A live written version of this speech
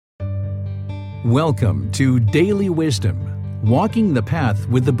Welcome to Daily Wisdom, Walking the Path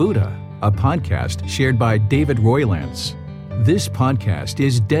with the Buddha, a podcast shared by David Roylance. This podcast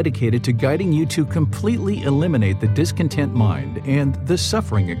is dedicated to guiding you to completely eliminate the discontent mind and the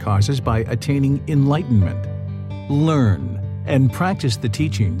suffering it causes by attaining enlightenment. Learn and practice the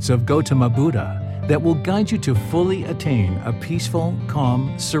teachings of Gautama Buddha that will guide you to fully attain a peaceful,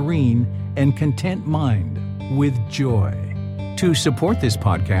 calm, serene, and content mind with joy. To support this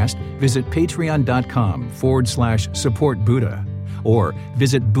podcast, visit patreon.com/support Buddha or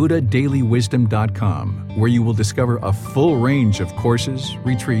visit buddhadailywisdom.com, where you will discover a full range of courses,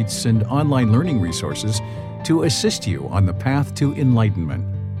 retreats, and online learning resources to assist you on the path to enlightenment.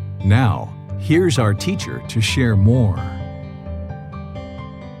 Now, here's our teacher to share more.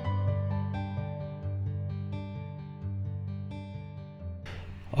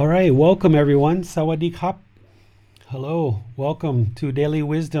 All right, welcome everyone. Sawadee Kap. Hello, welcome to Daily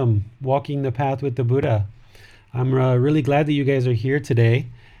Wisdom, Walking the Path with the Buddha. I'm really glad that you guys are here today.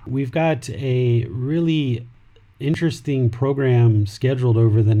 We've got a really interesting program scheduled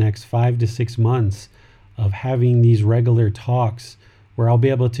over the next 5 to 6 months of having these regular talks where I'll be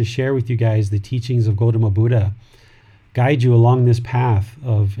able to share with you guys the teachings of Gautama Buddha, guide you along this path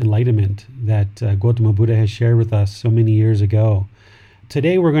of enlightenment that Gautama Buddha has shared with us so many years ago.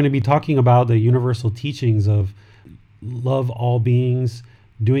 Today we're going to be talking about the universal teachings of love all beings,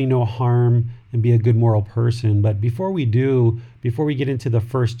 doing no harm, and be a good moral person. But before we get into the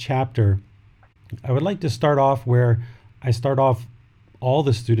first chapter, I would like to start off where I start off all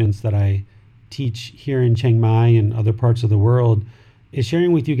the students that I teach here in Chiang Mai and other parts of the world, is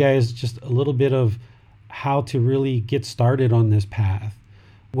sharing with you guys just a little bit of how to really get started on this path.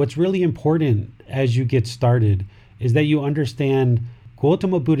 What's really important as you get started is that you understand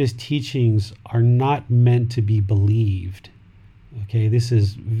Gautama Buddha's teachings are not meant to be believed. Okay, this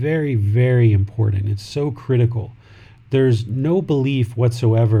is very, very important. It's so critical. There's no belief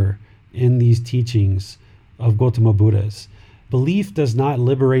whatsoever in these teachings of Gautama Buddha's. Belief does not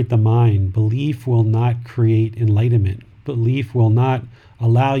liberate the mind. Belief will not create enlightenment. Belief will not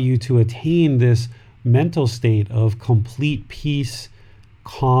allow you to attain this mental state of complete peace,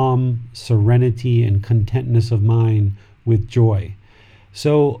 calm, serenity, and contentness of mind with joy.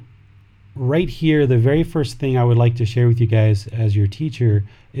 So right here, the very first thing I would like to share with you guys as your teacher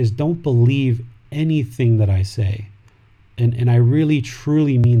is don't believe anything that I say. And I really,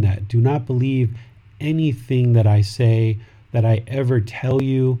 truly mean that. Do not believe anything that I say, that I ever tell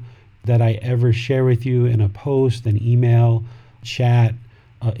you, that I ever share with you in a post, an email, chat,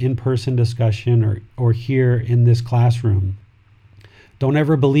 in-person discussion, or here in this classroom. Don't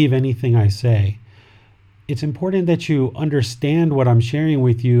ever believe anything I say. It's important that you understand what I'm sharing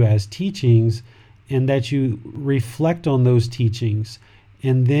with you as teachings and that you reflect on those teachings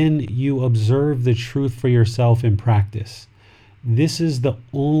and then you observe the truth for yourself in practice. This is the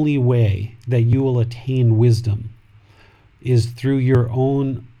only way that you will attain wisdom, is through your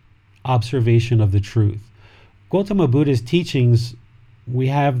own observation of the truth. Gautama Buddha's teachings, we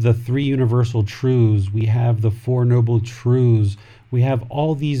have the 3 universal truths, we have the 4 noble truths, we have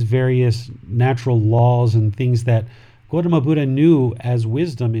all these various natural laws and things that Gautama Buddha knew as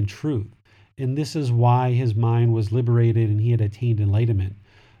wisdom and truth. And this is why his mind was liberated and he had attained enlightenment.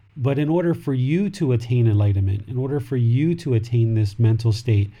 But in order for you to attain enlightenment, in order for you to attain this mental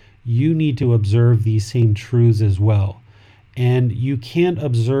state, you need to observe these same truths as well. And you can't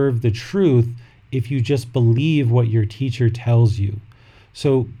observe the truth if you just believe what your teacher tells you.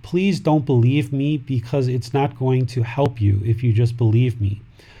 So please don't believe me, because it's not going to help you if you just believe me.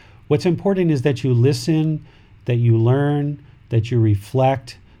 What's important is that you listen, that you learn, that you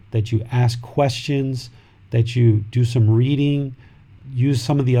reflect, that you ask questions, that you do some reading, use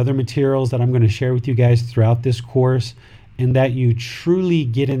some of the other materials that I'm going to share with you guys throughout this course, and that you truly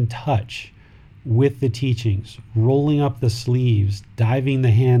get in touch with the teachings, rolling up the sleeves, diving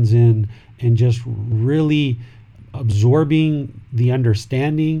the hands in, and just really absorbing the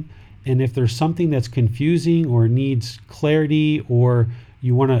understanding. And if there's something that's confusing or needs clarity, or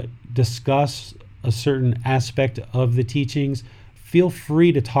you want to discuss a certain aspect of the teachings, feel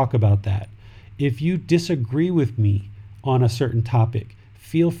free to talk about that. If you disagree with me on a certain topic,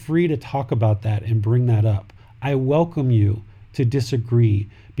 feel free to talk about that and bring that up. I welcome you to disagree,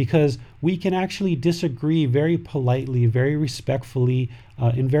 because we can actually disagree very politely, very respectfully,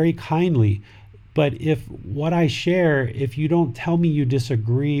 and very kindly. But if what I share, if you don't tell me you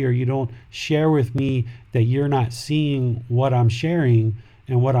disagree, or you don't share with me that you're not seeing what I'm sharing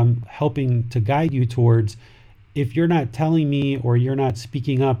and what I'm helping to guide you towards, if you're not telling me, or you're not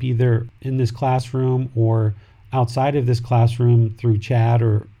speaking up either in this classroom or outside of this classroom through chat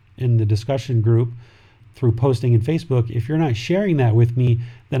or in the discussion group through posting in Facebook, if you're not sharing that with me,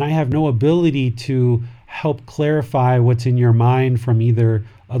 then I have no ability to help clarify what's in your mind from either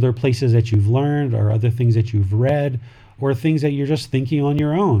other places that you've learned or other things that you've read or things that you're just thinking on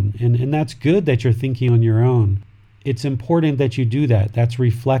your own. And that's good that you're thinking on your own. It's important that you do that. That's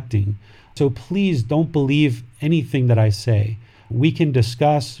reflecting. So please don't believe anything that I say. We can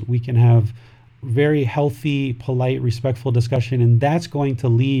discuss, we can have very healthy, polite, respectful discussion, and that's going to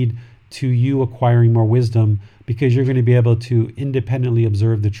lead to you acquiring more wisdom because you're going to be able to independently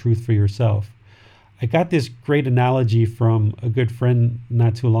observe the truth for yourself. I got this great analogy from a good friend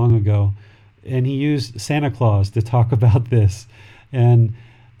not too long ago, and he used Santa Claus to talk about this. And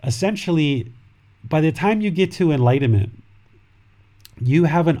essentially, by the time you get to enlightenment, you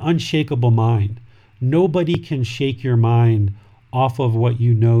have an unshakable mind. Nobody can shake your mind off of what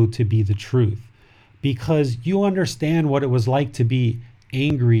you know to be the truth because you understand what it was like to be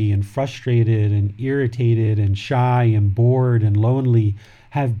angry and frustrated and irritated and shy and bored and lonely,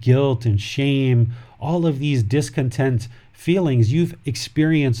 have guilt and shame, all of these discontent feelings. You've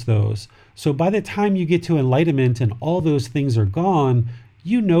experienced those. So by the time you get to enlightenment and all those things are gone,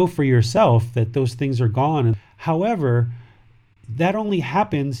 you know for yourself that those things are gone. However, that only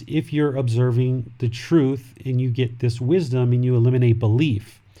happens if you're observing the truth and you get this wisdom and you eliminate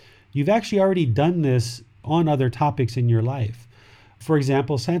belief. You've actually already done this on other topics in your life. For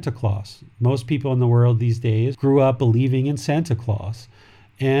example, Santa Claus. Most people in the world these days grew up believing in Santa Claus.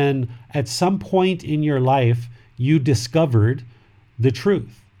 And at some point in your life, you discovered the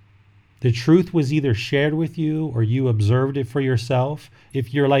truth. The truth was either shared with you or you observed it for yourself.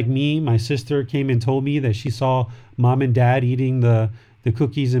 If you're like me, my sister came and told me that she saw mom and dad eating the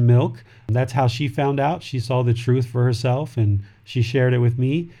cookies and milk. That's how she found out. She saw the truth for herself and she shared it with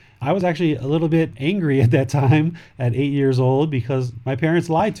me. I was actually a little bit angry at that time at 8 years old because my parents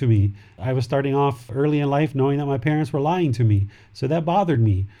lied to me. I was starting off early in life knowing that my parents were lying to me. So that bothered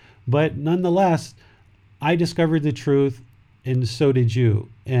me. But nonetheless, I discovered the truth and so did you.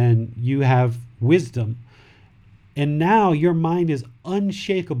 And you have wisdom. And now your mind is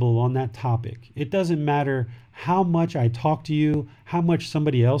unshakable on that topic. It doesn't matter how much I talk to you, how much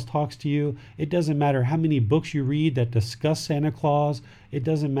somebody else talks to you. It doesn't matter how many books you read that discuss Santa Claus. It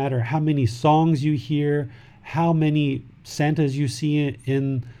doesn't matter how many songs you hear, how many Santas you see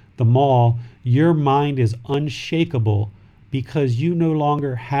in the mall. Your mind is unshakable because you no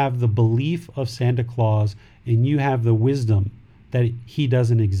longer have the belief of Santa Claus and you have the wisdom that he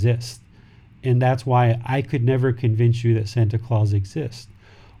doesn't exist. And that's why I could never convince you that Santa Claus exists.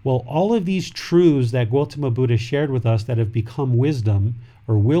 Well, all of these truths that Gautama Buddha shared with us that have become wisdom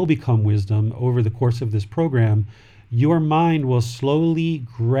or will become wisdom over the course of this program, your mind will slowly,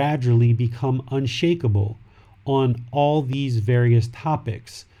 gradually become unshakable on all these various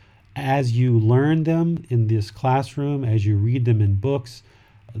topics as you learn them in this classroom, as you read them in books,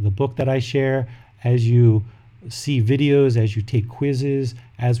 the book that I share, as you see videos, as you take quizzes,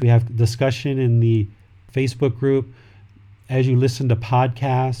 as we have discussion in the Facebook group, as you listen to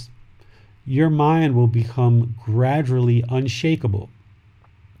podcasts, your mind will become gradually unshakable.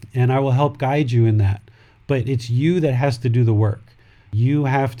 And I will help guide you in that. But it's you that has to do the work. You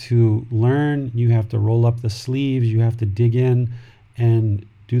have to learn, you have to roll up the sleeves, you have to dig in and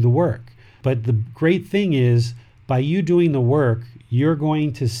do the work. But the great thing is, by you doing the work, you're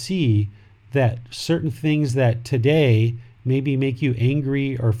going to see that certain things that today maybe make you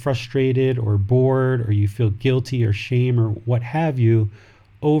angry or frustrated or bored or you feel guilty or shame or what have you,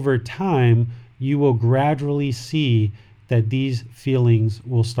 over time, you will gradually see that these feelings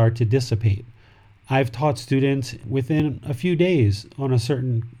will start to dissipate. I've taught students within a few days on a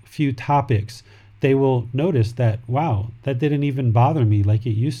certain few topics, they will notice that, wow, that didn't even bother me like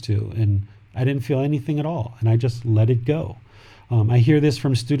it used to. And I didn't feel anything at all. And I just let it go. I hear this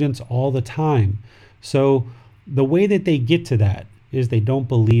from students all the time. So the way that they get to that is they don't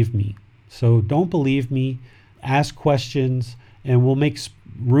believe me. So don't believe me, ask questions, and we'll make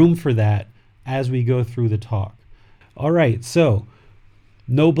room for that as we go through the talk. All right, so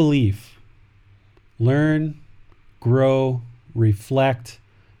no belief. Learn, grow, reflect,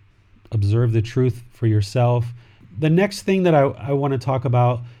 observe the truth for yourself. The next thing that I want to talk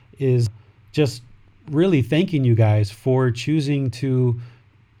about is just really thanking you guys for choosing to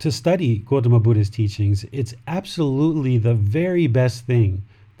study Gautama Buddha's teachings. It's absolutely the very best thing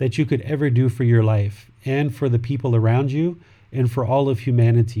that you could ever do for your life and for the people around you and for all of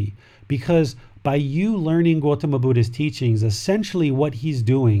humanity. Because by you learning Gautama Buddha's teachings, essentially what he's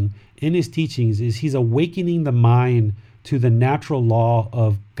doing in his teachings is he's awakening the mind to the natural law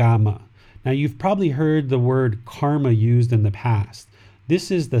of Kamma. Now, you've probably heard the word karma used in the past. This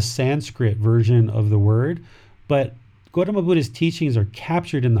is the Sanskrit version of the word, but Gautama Buddha's teachings are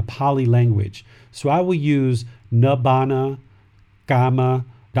captured in the Pali language. So I will use Nibbana, Kama,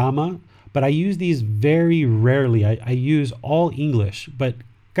 Dhamma, but I use these very rarely. I use all English, but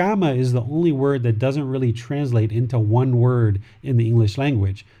Kama is the only word that doesn't really translate into one word in the English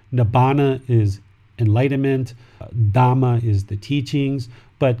language. Nibbana is enlightenment, Dhamma is the teachings,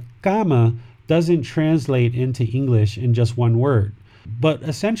 but Kama doesn't translate into English in just one word. But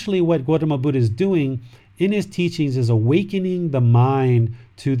essentially what Gautama Buddha is doing in his teachings is awakening the mind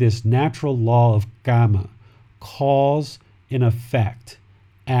to this natural law of Kama, cause and effect,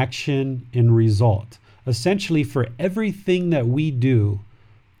 action and result. Essentially, for everything that we do,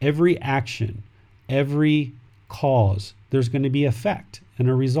 every action, every cause, there's going to be effect and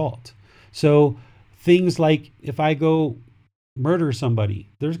a result. So things like if I go murder somebody,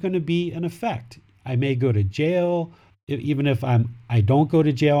 there's going to be an effect. I may go to jail. Even if I don't go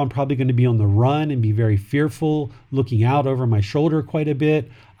to jail, I'm probably going to be on the run and be very fearful, looking out over my shoulder quite a bit.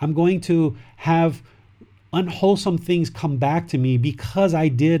 I'm going to have unwholesome things come back to me because I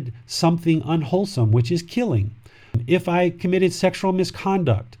did something unwholesome, which is killing. If I committed sexual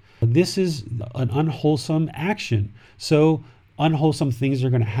misconduct, this is an unwholesome action. So unwholesome things are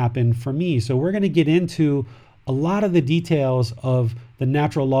going to happen for me. So we're going to get into a lot of the details of the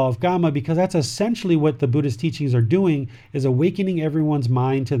natural law of Kama, because that's essentially what the Buddhist teachings are doing, is awakening everyone's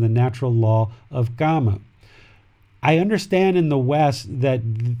mind to the natural law of Kama. I understand in the West that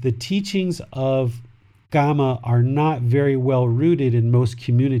the teachings of Kama are not very well rooted in most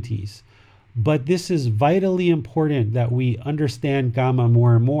communities, but this is vitally important that we understand Kama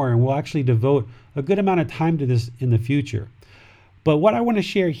more and more, and we'll actually devote a good amount of time to this in the future. But what I want to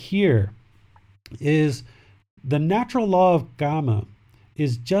share here is the natural law of Kama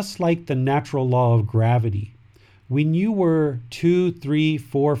is just like the natural law of gravity. When you were 2, 3,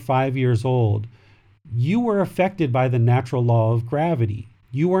 4, 5 years old, you were affected by the natural law of gravity.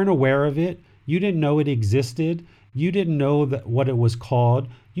 You weren't aware of it. You didn't know it existed. You didn't know what it was called.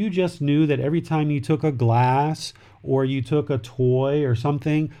 You just knew that every time you took a glass or you took a toy or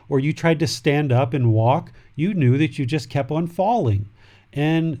something, or you tried to stand up and walk, you knew that you just kept on falling.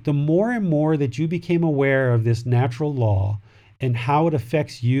 And the more and more that you became aware of this natural law and how it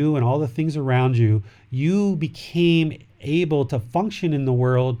affects you and all the things around you, you became able to function in the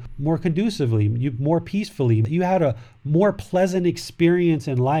world more conducively, more peacefully. You had a more pleasant experience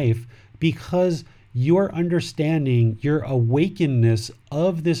in life because your understanding, your awakeness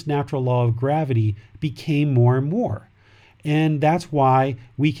of this natural law of gravity became more and more. And that's why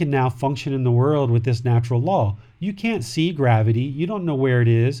we can now function in the world with this natural law. You can't see gravity. You don't know where it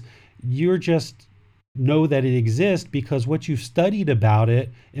is. You're just know that it exists because what you've studied about it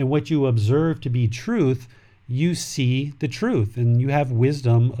and what you observe to be truth, you see the truth and you have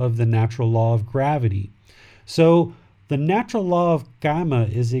wisdom of the natural law of gravity. So the natural law of Kama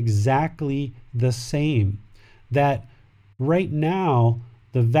is exactly the same. That right now,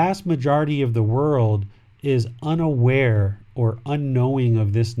 the vast majority of the world is unaware or unknowing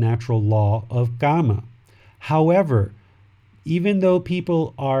of this natural law of Kama. However, even though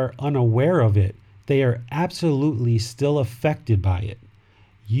people are unaware of it, they are absolutely still affected by it.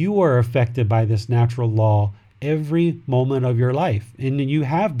 You are affected by this natural law every moment of your life, and you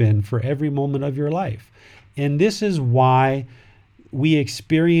have been for every moment of your life. And this is why we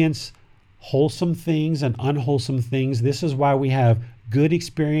experience wholesome things and unwholesome things. This is why we have good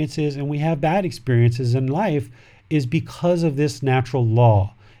experiences and we have bad experiences in life, is because of this natural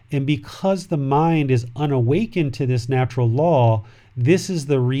law. And because the mind is unawakened to this natural law, this is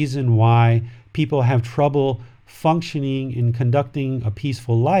the reason why people have trouble functioning and conducting a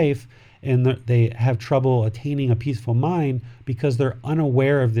peaceful life, and they have trouble attaining a peaceful mind because they're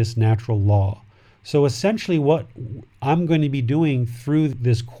unaware of this natural law. So essentially what I'm going to be doing through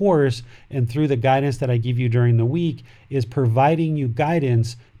this course and through the guidance that I give you during the week is providing you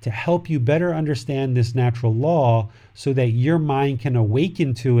guidance to help you better understand this natural law so that your mind can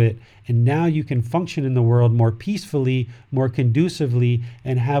awaken to it, and now you can function in the world more peacefully, more conducively,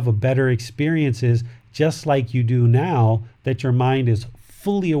 and have a better experiences just like you do now that your mind is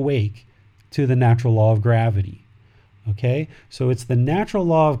fully awake to the natural law of gravity. Okay? So it's the natural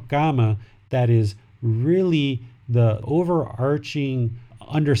law of Kama that is really the overarching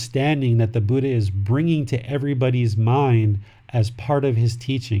understanding that the Buddha is bringing to everybody's mind as part of his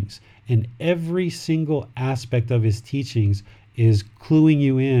teachings. And every single aspect of his teachings is cluing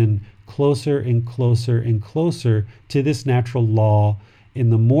you in closer and closer and closer to this natural law.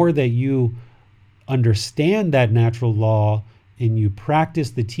 And the more that you understand that natural law and you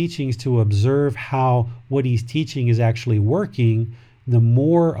practice the teachings to observe how what he's teaching is actually working, the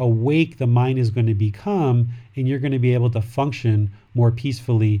more awake the mind is going to become, and you're going to be able to function more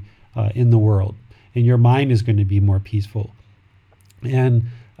peacefully in the world. And your mind is going to be more peaceful. And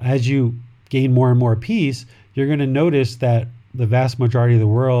as you gain more and more peace, you're going to notice that the vast majority of the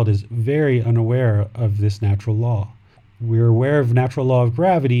world is very unaware of this natural law. We're aware of natural law of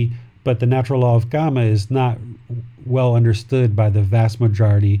gravity, but the natural law of karma is not well understood by the vast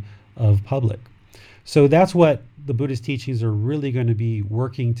majority of public. So that's what the Buddhist teachings are really going to be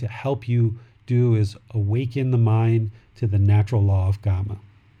working to help you do, is awaken the mind to the natural law of karma.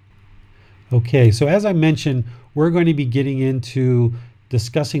 Okay, so as I mentioned, we're going to be getting into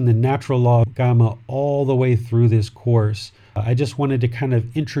discussing the natural law of karma all the way through this course. I just wanted to kind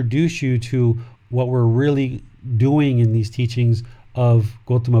of introduce you to what we're really doing in these teachings of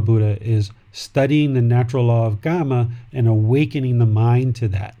Gautama Buddha, is studying the natural law of karma and awakening the mind to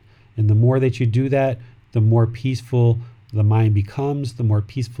that. And the more that you do that, the more peaceful the mind becomes, the more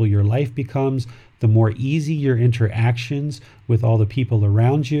peaceful your life becomes, the more easy your interactions with all the people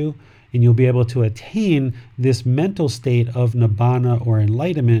around you, and you'll be able to attain this mental state of nibbana or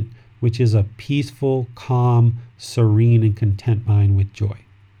enlightenment, which is a peaceful, calm, serene, and content mind with joy.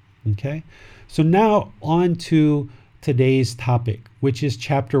 Okay? So now on to today's topic, which is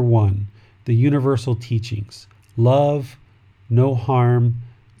chapter 1, the universal teachings: love, no harm,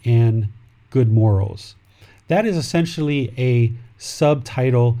 and good morals. That is essentially a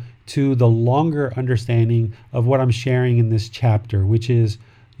subtitle to the longer understanding of what I'm sharing in this chapter, which is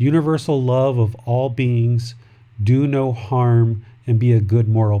universal love of all beings, do no harm, and be a good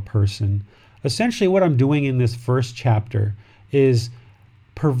moral person. Essentially, what I'm doing in this first chapter is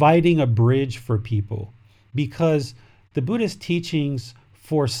providing a bridge for people, because the Buddhist teachings,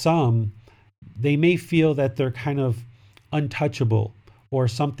 for some, they may feel that they're kind of untouchable or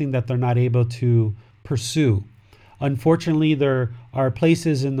something that they're not able to pursue. Unfortunately, there are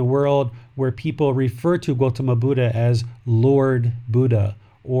places in the world where people refer to Gautama Buddha as Lord Buddha,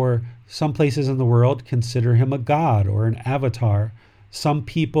 or some places in the world consider him a god or an avatar. Some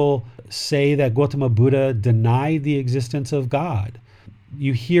people say that Gautama Buddha denied the existence of God.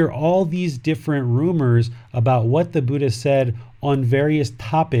 You hear all these different rumors about what the Buddha said on various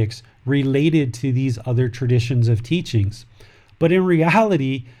topics related to these other traditions of teachings. But in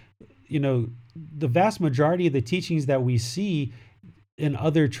reality, the vast majority of the teachings that we see in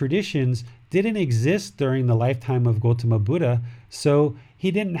other traditions didn't exist during the lifetime of Gautama Buddha. So he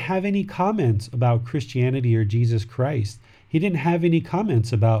didn't have any comments about Christianity or Jesus Christ. He didn't have any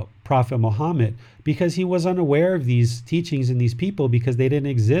comments about Prophet Muhammad, because he was unaware of these teachings and these people, because they didn't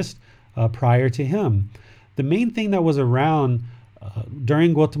exist prior to him. The main thing that was around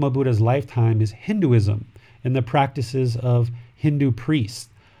during Gautama Buddha's lifetime is Hinduism and the practices of Hindu priests.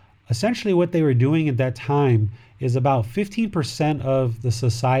 Essentially, what they were doing at that time is about 15% of the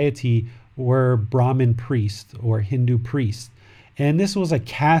society were Brahmin priests or Hindu priests. And this was a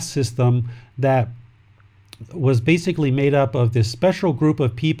caste system that was basically made up of this special group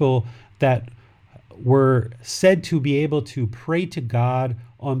of people that were said to be able to pray to God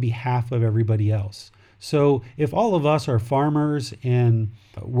on behalf of everybody else. So if all of us are farmers and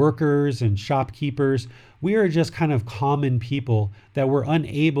workers and shopkeepers, we are just kind of common people that were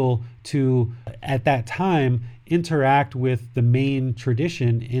unable to, at that time, interact with the main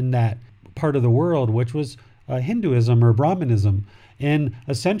tradition in that part of the world, which was Hinduism or Brahmanism. And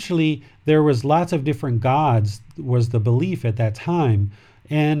essentially, there was lots of different gods, was the belief at that time.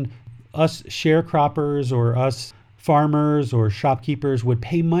 And us sharecroppers or us farmers or shopkeepers would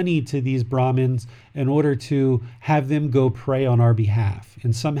pay money to these Brahmins in order to have them go pray on our behalf.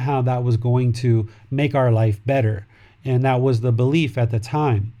 And somehow that was going to make our life better. And that was the belief at the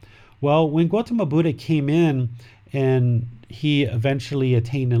time. Well, when Gautama Buddha came in and he eventually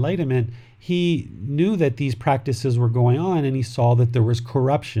attained enlightenment, he knew that these practices were going on, and he saw that there was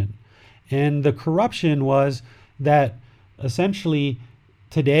corruption. And the corruption was that essentially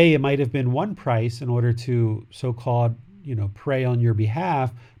today it might have been one price in order to so-called, pray on your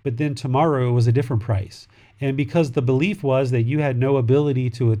behalf, but then tomorrow it was a different price. And because the belief was that you had no ability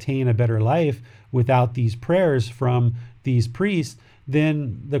to attain a better life without these prayers from these priests,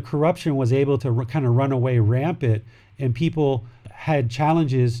 then the corruption was able to kind of run away rampant, and people had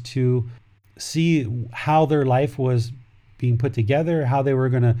challenges to see how their life was being put together, how they were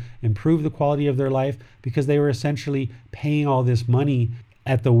going to improve the quality of their life, because they were essentially paying all this money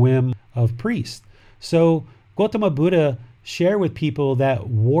at the whim of priests. So Gautama Buddha shared with people that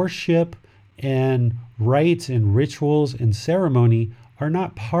worship and rites and rituals and ceremony are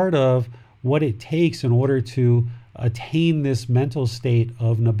not part of what it takes in order to attain this mental state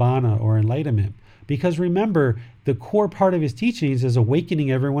of nibbana or enlightenment. Because remember, the core part of his teachings is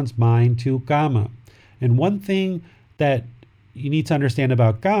awakening everyone's mind to Gamma. And one thing that you need to understand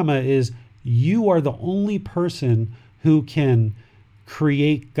about Gamma is you are the only person who can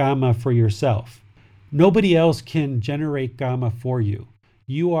create Gamma for yourself. Nobody else can generate Gamma for you.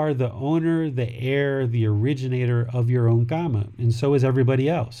 You are the owner, the heir, the originator of your own Gamma, and so is everybody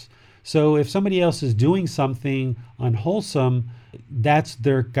else. So if somebody else is doing something unwholesome, that's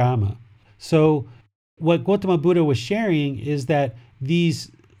their Gamma. So what Gautama Buddha was sharing is that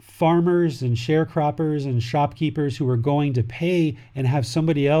these farmers and sharecroppers and shopkeepers who were going to pay and have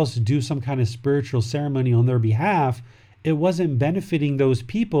somebody else do some kind of spiritual ceremony on their behalf, it wasn't benefiting those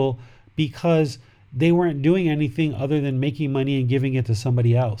people because they weren't doing anything other than making money and giving it to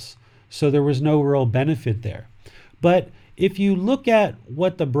somebody else. So there was no real benefit there. But if you look at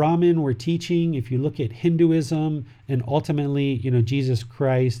what the Brahmin were teaching, if you look at Hinduism and ultimately, Jesus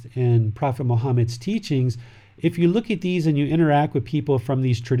Christ and Prophet Muhammad's teachings, if you look at these and you interact with people from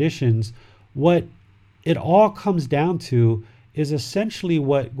these traditions, what it all comes down to is essentially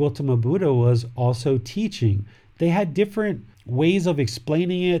what Gautama Buddha was also teaching. They had different ways of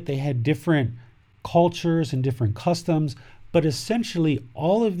explaining it. They had different cultures and different customs, but essentially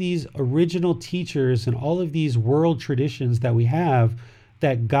all of these original teachers and all of these world traditions that we have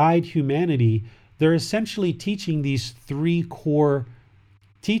that guide humanity, they're essentially teaching these three core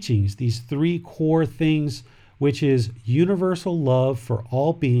teachings, these three core things, which is universal love for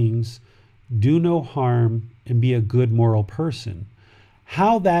all beings, do no harm, and be a good moral person.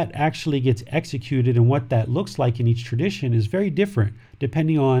 How that actually gets executed and what that looks like in each tradition is very different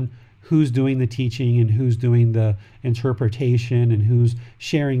depending on who's doing the teaching and who's doing the interpretation and who's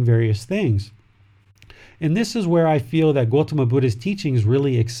sharing various things. And this is where I feel that Gautama Buddha's teachings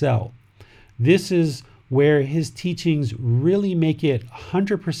really excel. This is where his teachings really make it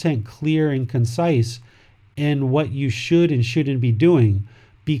 100% clear and concise in what you should and shouldn't be doing,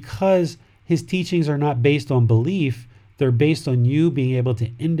 because his teachings are not based on belief. They're based on you being able to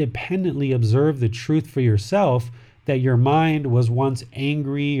independently observe the truth for yourself, that your mind was once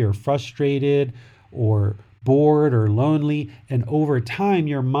angry or frustrated or bored or lonely, and over time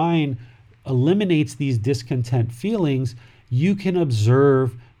your mind eliminates these discontent feelings. You can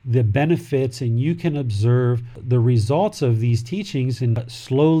observe the benefits and you can observe the results of these teachings and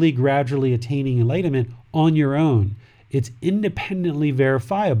slowly, gradually attaining enlightenment on your own. It's independently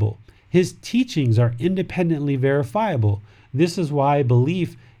verifiable. His teachings are independently verifiable. This is why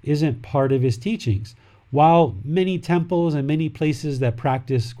belief isn't part of his teachings. While many temples and many places that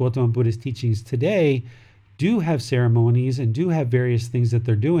practice Gautama Buddha's teachings today do have ceremonies and do have various things that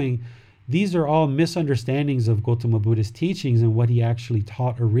they're doing, these are all misunderstandings of Gautama Buddha's teachings and what he actually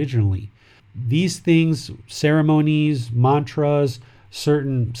taught originally. These things, ceremonies, mantras,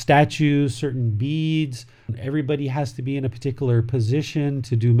 certain statues, certain beads, everybody has to be in a particular position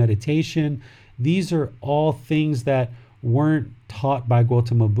to do meditation. These are all things that weren't taught by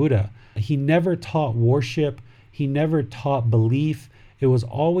Gautama Buddha. He never taught worship. He never taught belief. It was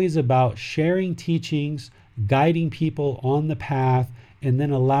always about sharing teachings, guiding people on the path, and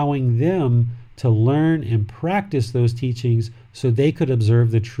then allowing them to learn and practice those teachings so they could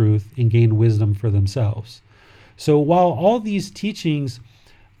observe the truth and gain wisdom for themselves. So while all these teachings,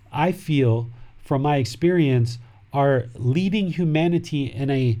 I feel, from my experience, are leading humanity in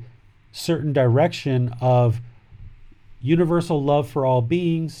a certain direction of universal love for all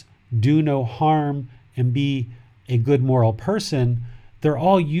beings, do no harm, and be a good moral person, they're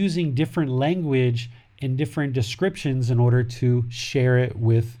all using different language and different descriptions in order to share it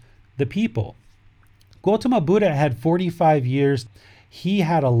with the people. Gautama Buddha had 45 years. He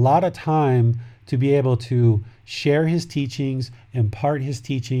had a lot of time to be able to share his teachings, impart his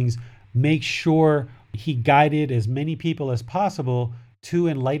teachings, make sure he guided as many people as possible to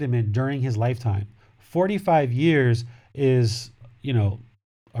enlightenment during his lifetime. 45 years is,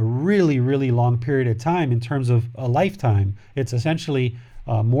 a really, really long period of time in terms of a lifetime. It's essentially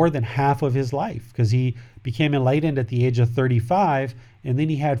more than half of his life, because he became enlightened at the age of 35, and then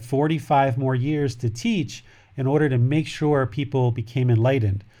he had 45 more years to teach in order to make sure people became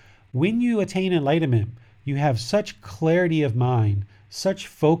enlightened. When you attain enlightenment, you have such clarity of mind, such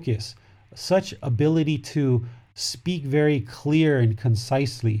focus, such ability to speak very clear and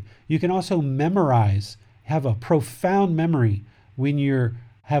concisely. You can also memorize, have a profound memory when you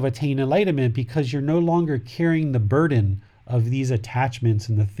have attained enlightenment, because you're no longer carrying the burden of these attachments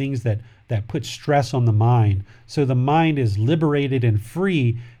and the things that put stress on the mind. So the mind is liberated and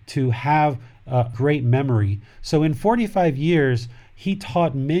free to have a great memory. So in 45 years, he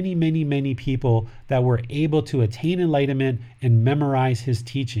taught many, many, many people that were able to attain enlightenment and memorize his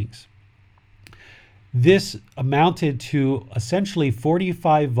teachings. This amounted to essentially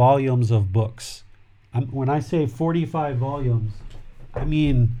 45 volumes of books. When I say 45 volumes, I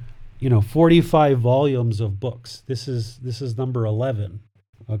mean, 45 volumes of books. This is number 11.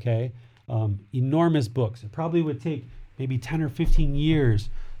 Okay, enormous books. It probably would take maybe 10 or 15 years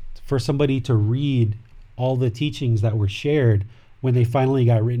for somebody to read all the teachings that were shared when they finally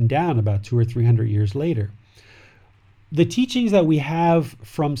got written down about 200 or 300 years later. The teachings that we have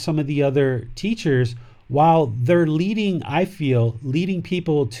from some of the other teachers, while they're leading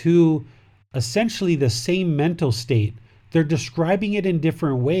people to essentially the same mental state, they're describing it in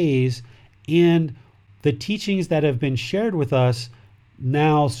different ways. And the teachings that have been shared with us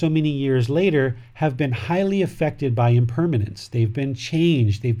now, so many years later, have been highly affected by impermanence. They've been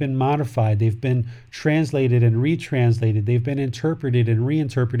changed, they've been modified, they've been translated and retranslated, they've been interpreted and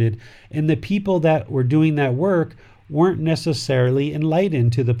reinterpreted. And the people that were doing that work weren't necessarily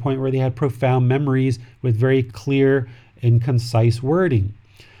enlightened to the point where they had profound memories with very clear and concise wording.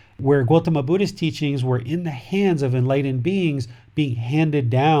 Where Gautama Buddha's teachings were in the hands of enlightened beings being handed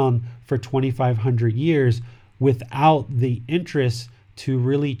down for 2,500 years without the interest to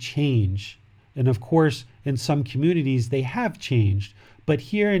really change. And of course, in some communities, they have changed. But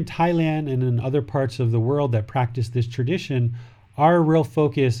here in Thailand and in other parts of the world that practice this tradition, our real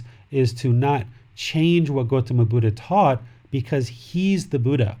focus is to not change what Gautama Buddha taught, because he's the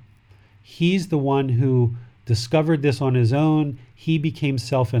Buddha. He's the one who discovered this on his own. He became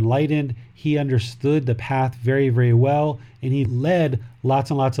self-enlightened. He understood the path very, very well, and he led lots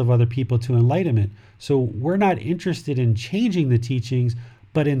and lots of other people to enlightenment. So we're not interested in changing the teachings,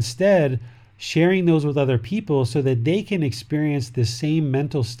 but instead sharing those with other people so that they can experience the same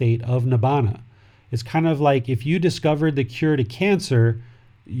mental state of Nibbana. It's kind of like if you discovered the cure to cancer,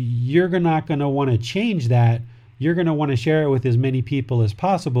 you're not going to want to change that. You're going to want to share it with as many people as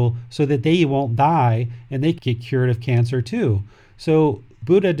possible so that they won't die and they get cured of cancer too. So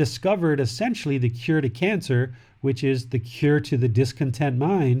Buddha discovered essentially the cure to cancer, which is the cure to the discontent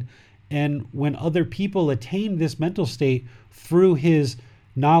mind. And when other people attained this mental state through his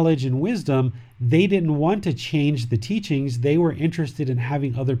knowledge and wisdom, they didn't want to change the teachings. They were interested in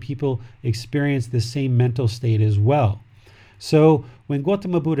having other people experience the same mental state as well. So when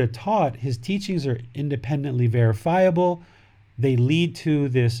Gautama Buddha taught, his teachings are independently verifiable. They lead to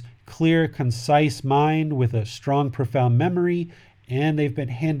this clear, concise mind with a strong, profound memory, and they've been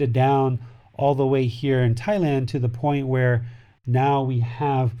handed down all the way here in Thailand to the point where now we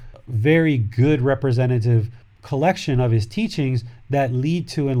have very good representative collection of his teachings that lead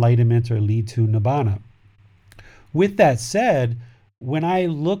to enlightenment or lead to Nibbana. With that said, when I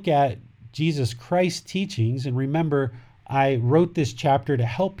look at Jesus Christ's teachings, and remember, I wrote this chapter to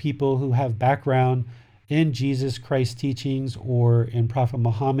help people who have background in Jesus Christ's teachings or in Prophet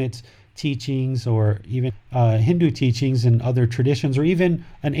Muhammad's teachings or even Hindu teachings and other traditions, or even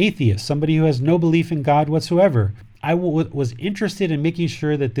an atheist, somebody who has no belief in God whatsoever. I was interested in making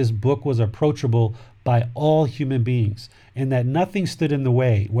sure that this book was approachable by all human beings and that nothing stood in the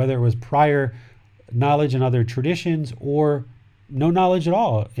way, whether it was prior knowledge in other traditions or no knowledge at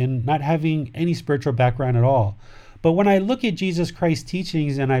all and not having any spiritual background at all. But when I look at Jesus Christ's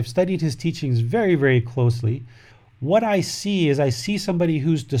teachings, and I've studied his teachings very, very closely, what I see somebody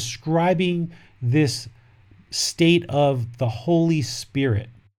who's describing this state of the Holy Spirit.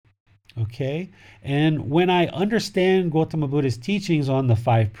 Okay? And when I understand Gautama Buddha's teachings on the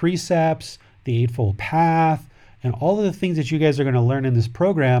 5 precepts, the Eightfold Path, and all of the things that you guys are going to learn in this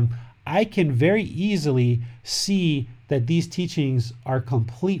program, I can very easily see that these teachings are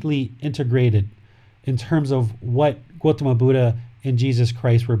completely integrated in terms of what Gautama Buddha and Jesus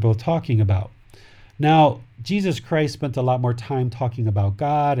Christ were both talking about. Now, Jesus Christ spent a lot more time talking about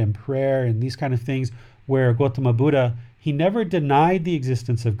God and prayer and these kind of things, where Gautama Buddha, he never denied the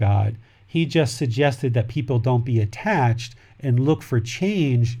existence of God. He just suggested that people don't be attached and look for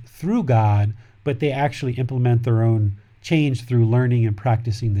change through God, but they actually implement their own change through learning and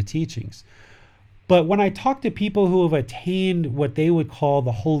practicing the teachings. But when I talk to people who have attained what they would call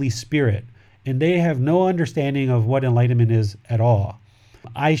the Holy Spirit, and they have no understanding of what enlightenment is at all,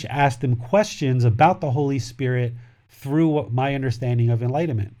 I ask them questions about the Holy Spirit through my understanding of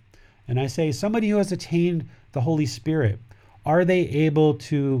enlightenment. And I say, somebody who has attained the Holy Spirit, are they able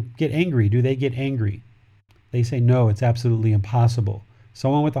to get angry? Do they get angry? They say, no, it's absolutely impossible.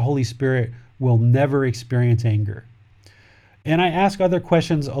 Someone with the Holy Spirit will never experience anger. And I ask other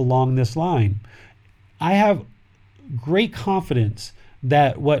questions along this line. I have great confidence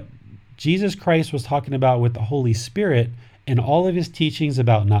that what Jesus Christ was talking about with the Holy Spirit and all of his teachings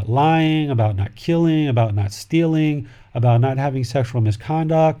about not lying, about not killing, about not stealing, about not having sexual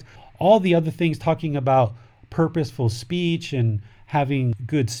misconduct, all the other things talking about purposeful speech and having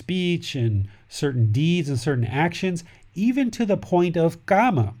good speech and certain deeds and certain actions, even to the point of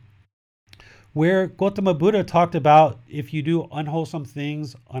Kama, where Gautama Buddha talked about if you do unwholesome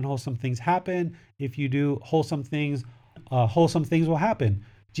things happen. If you do wholesome things will happen.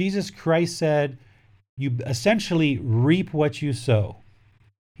 Jesus Christ said, you essentially reap what you sow.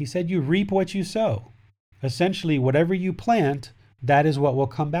 He said, you reap what you sow. Essentially, whatever you plant, that is what will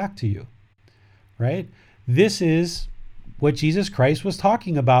come back to you, right? This is what Jesus Christ was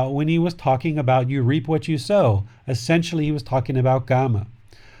talking about when he was talking about you reap what you sow. Essentially, he was talking about Kama.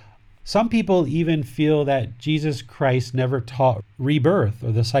 Some people even feel that Jesus Christ never taught rebirth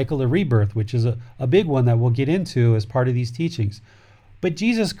or the cycle of rebirth, which is a big one that we'll get into as part of these teachings. But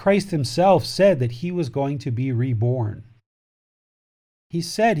Jesus Christ himself said that he was going to be reborn. He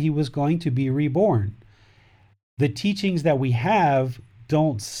said he was going to be reborn. The teachings that we have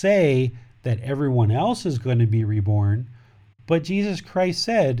don't say that everyone else is going to be reborn, but Jesus Christ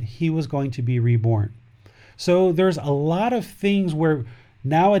said he was going to be reborn. So there's a lot of things where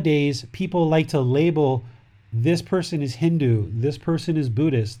nowadays people like to label this person is Hindu, this person is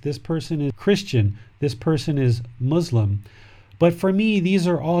Buddhist, this person is Christian, this person is Muslim. But for me, these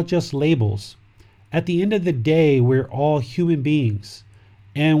are all just labels. At the end of the day, we're all human beings,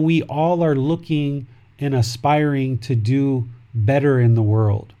 and we all are looking and aspiring to do better in the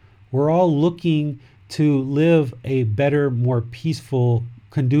world. We're all looking to live a better, more peaceful,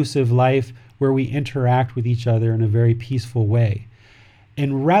 conducive life where we interact with each other in a very peaceful way.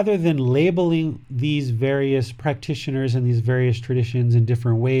 And rather than labeling these various practitioners and these various traditions in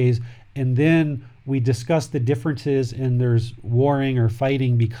different ways, and then we discuss the differences and there's warring or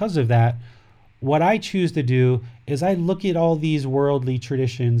fighting because of that, what I choose to do is I look at all these worldly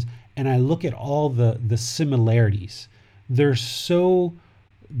traditions and I look at all the similarities. They're so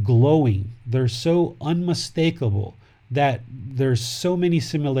glowing, they're so unmistakable that there's so many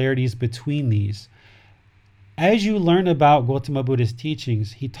similarities between these. As you learn about Gautama Buddha's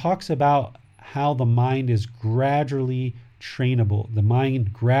teachings, he talks about how the mind is gradually trainable. The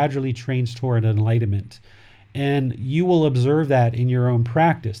mind gradually trains toward enlightenment. And you will observe that in your own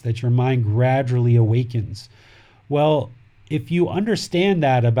practice, that your mind gradually awakens. Well, if you understand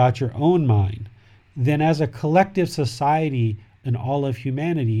that about your own mind, then as a collective society and all of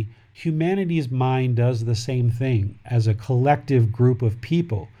humanity, humanity's mind does the same thing as a collective group of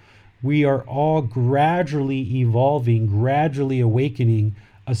people. We are all gradually evolving, gradually awakening.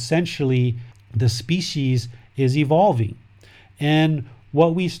 Essentially, the species is evolving. And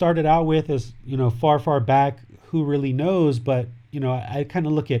what we started out with is, far, far back, who really knows? But, I kind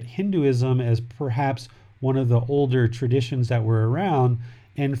of look at Hinduism as perhaps one of the older traditions that were around.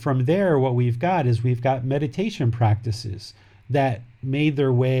 And from there, what we've got meditation practices that made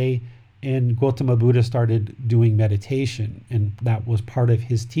their way, and Gautama Buddha started doing meditation, and that was part of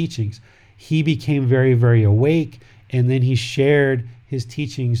his teachings. He became very, very awake, and then he shared his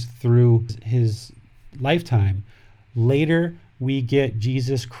teachings through his lifetime. Later, we get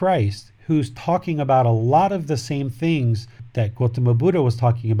Jesus Christ, who's talking about a lot of the same things that Gautama Buddha was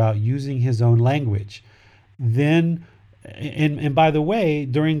talking about, using his own language. Then, and by the way,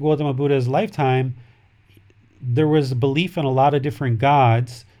 during Gautama Buddha's lifetime, there was a belief in a lot of different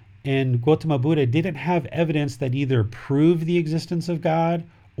gods, and Gautama Buddha didn't have evidence that either proved the existence of God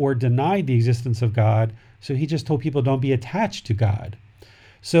or denied the existence of God, so he just told people don't be attached to God.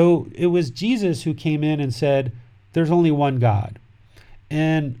 So it was Jesus who came in and said, there's only one God.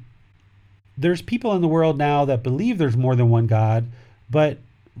 And there's people in the world now that believe there's more than one God, but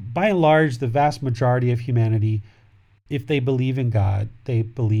by and large, the vast majority of humanity, if they believe in God, they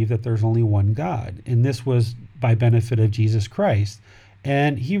believe that there's only one God. And this was by benefit of Jesus Christ.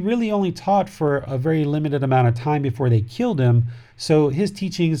 And he really only taught for a very limited amount of time before they killed him. So his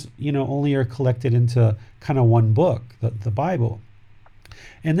teachings, only are collected into kind of one book, the Bible.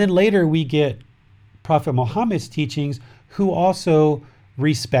 And then later we get Prophet Muhammad's teachings, who also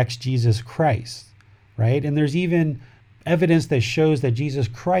respects Jesus Christ, right? And there's even evidence that shows that Jesus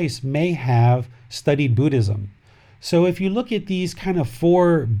Christ may have studied Buddhism. So if you look at these kind of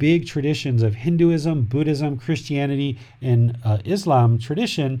four big traditions of Hinduism, Buddhism, Christianity, and Islam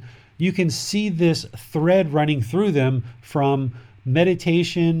tradition, you can see this thread running through them from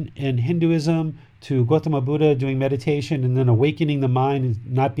meditation in Hinduism to Gautama Buddha doing meditation and then awakening the mind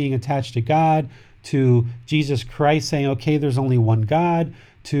and not being attached to God, to Jesus Christ saying, okay, there's only one God,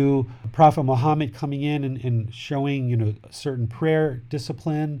 to Prophet Muhammad coming in and showing, a certain prayer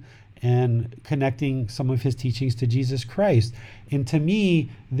discipline and connecting some of his teachings to Jesus Christ. And to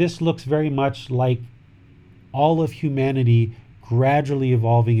me, this looks very much like all of humanity gradually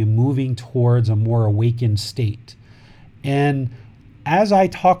evolving and moving towards a more awakened state. And as I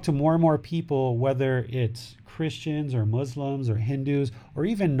talk to more and more people, whether it's Christians or Muslims or Hindus or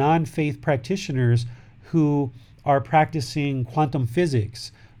even non-faith practitioners who are practicing quantum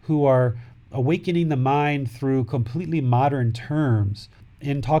physics, who are awakening the mind through completely modern terms,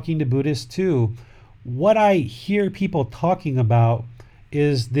 and talking to Buddhists too, what I hear people talking about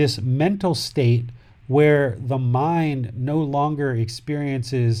is this mental state where the mind no longer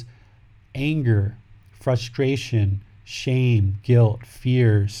experiences anger, frustration, shame, guilt,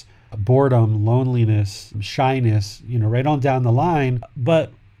 fears, boredom, loneliness, shyness, right on down the line.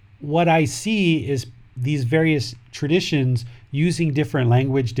 But what I see is these various traditions using different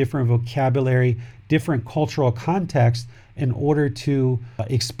language, different vocabulary, different cultural context in order to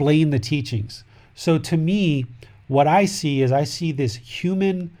explain the teachings. So to me, what I see is this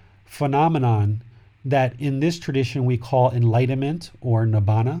human phenomenon that in this tradition we call enlightenment or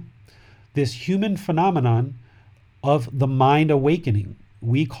nibbana, this human phenomenon of the mind awakening.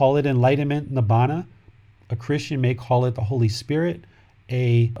 We call it enlightenment, nibbana. A Christian may call it the Holy Spirit.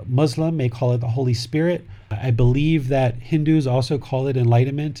 A Muslim may call it the Holy Spirit. I believe that Hindus also call it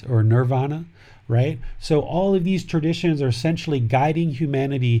enlightenment or nirvana, right? So all of these traditions are essentially guiding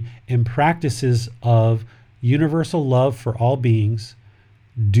humanity in practices of universal love for all beings,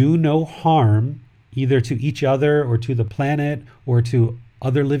 do no harm either to each other or to the planet or to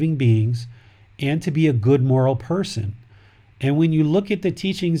other living beings, and to be a good moral person. And when you look at the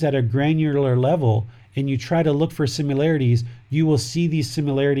teachings at a granular level and you try to look for similarities, you will see these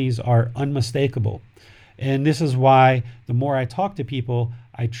similarities are unmistakable. And this is why the more I talk to people,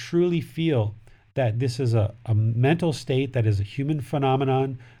 I truly feel that this is a mental state that is a human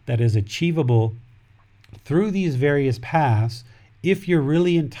phenomenon that is achievable through these various paths if you're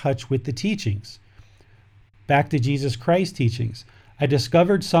really in touch with the teachings. Back to Jesus Christ's teachings. I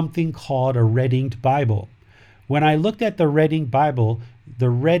discovered something called a red inked Bible. When I looked at the red ink Bible, the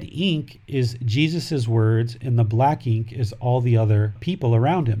red ink is Jesus's words and the black ink is all the other people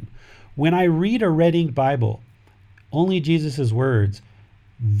around him. When I read a red ink Bible, only Jesus's words,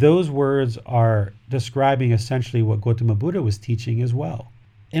 those words are describing essentially what Gautama Buddha was teaching as well.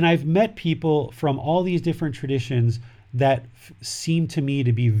 And I've met people from all these different traditions that seem to me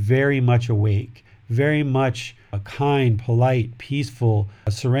to be very much awake, very much kind, polite, peaceful,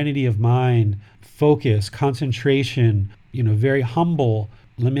 a serenity of mind, focus, concentration, very humble,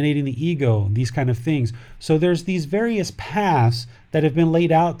 eliminating the ego, these kind of things. So there's these various paths that have been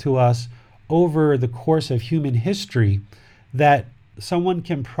laid out to us over the course of human history that someone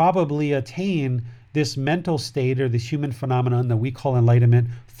can probably attain this mental state or this human phenomenon that we call enlightenment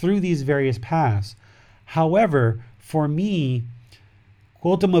through these various paths. However, for me,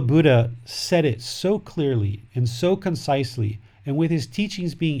 Gautama Buddha said it so clearly and so concisely, and with his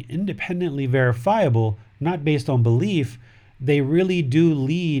teachings being independently verifiable, not based on belief, they really do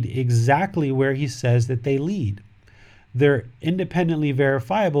lead exactly where he says that they lead. They're independently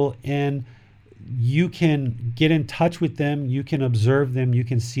verifiable, and you can get in touch with them, you can observe them, you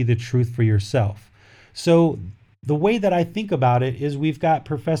can see the truth for yourself. So the way that I think about it is we've got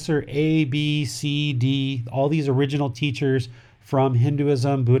Professor A, B, C, D, all these original teachers from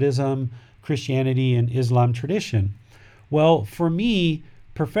Hinduism, Buddhism, Christianity, and Islam tradition. Well, for me,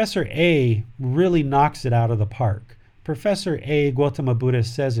 Professor A really knocks it out of the park. Professor A, Gautama Buddha,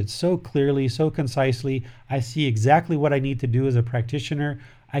 says it so clearly, so concisely. I see exactly what I need to do as a practitioner.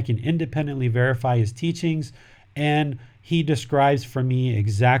 I can independently verify his teachings, and he describes for me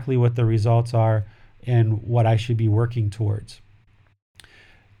exactly what the results are and what I should be working towards.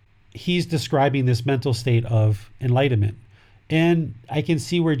 He's describing this mental state of enlightenment. And I can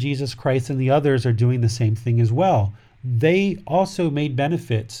see where Jesus Christ and the others are doing the same thing as well. They also made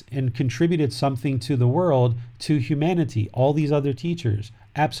benefits and contributed something to the world, to humanity. All these other teachers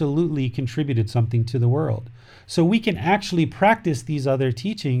absolutely contributed something to the world. So we can actually practice these other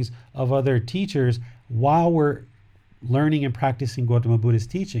teachings of other teachers while we're learning and practicing Gautama Buddha's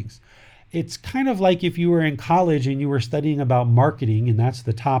teachings. It's kind of like if you were in college and you were studying about marketing, and that's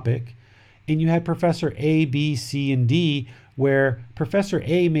the topic, and you had Professor A, B, C, and D, where Professor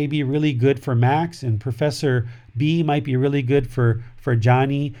A may be really good for Max and Professor B might be really good for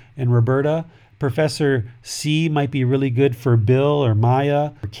Johnny and Roberta. Professor C might be really good for Bill or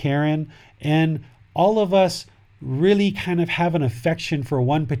Maya or Karen. And all of us really kind of have an affection for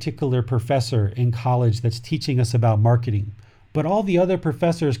one particular professor in college that's teaching us about marketing. But all the other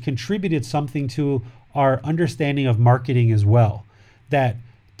professors contributed something to our understanding of marketing as well, that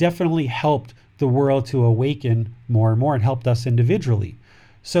definitely helped the world to awaken more and more and helped us individually.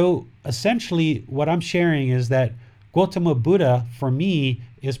 So essentially what I'm sharing is that Gautama Buddha, for me,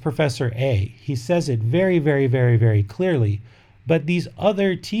 is Professor A. He says it very, very, very, very clearly. But these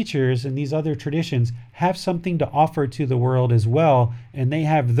other teachers and these other traditions have something to offer to the world as well, and they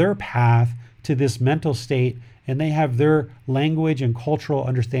have their path to this mental state, and they have their language and cultural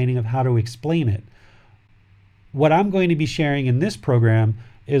understanding of how to explain it. What I'm going to be sharing in this program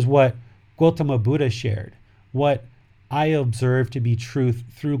is what Gautama Buddha shared, what I observed to be truth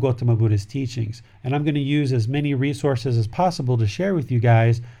through Gautama Buddha's teachings. And I'm going to use as many resources as possible to share with you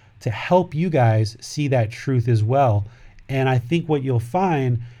guys to help you guys see that truth as well. And I think what you'll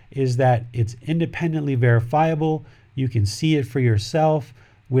find is that it's independently verifiable. You can see it for yourself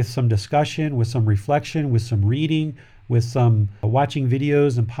with some discussion, with some reflection, with some reading, with some watching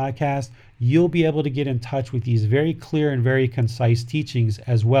videos and podcasts. You'll be able to get in touch with these very clear and very concise teachings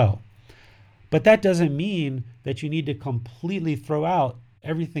as well. But that doesn't mean that you need to completely throw out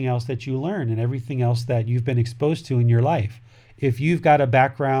everything else that you learn and everything else that you've been exposed to in your life. If you've got a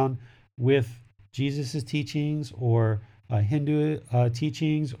background with Jesus's teachings or Hindu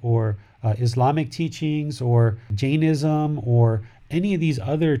teachings or Islamic teachings or Jainism or any of these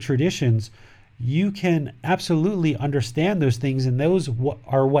other traditions, you can absolutely understand those things, and those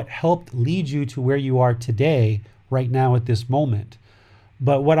are what helped lead you to where you are today, right now at this moment.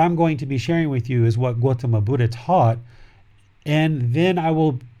 But what I'm going to be sharing with you is what Gautama Buddha taught, and then I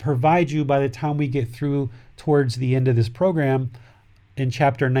will provide you, by the time we get through towards the end of this program, in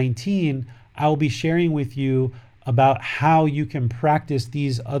chapter 19, I'll be sharing with you about how you can practice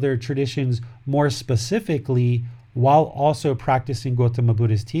these other traditions more specifically while also practicing Gautama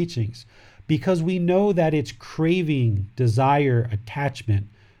Buddha's teachings. Because we know that it's craving, desire, attachment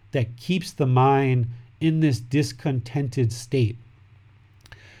that keeps the mind in this discontented state.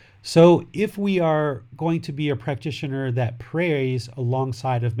 So if we are going to be a practitioner that prays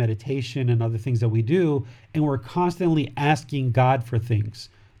alongside of meditation and other things that we do, and we're constantly asking God for things,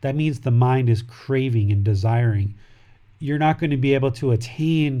 that means the mind is craving and desiring. You're not going to be able to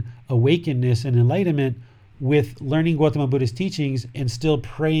attain awakeness and enlightenment with learning Gautama Buddha's teachings and still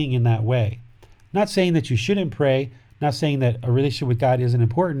praying in that way. Not saying that you shouldn't pray, not saying that a relationship with God isn't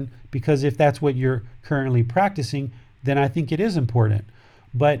important, because if that's what you're currently practicing, then I think it is important.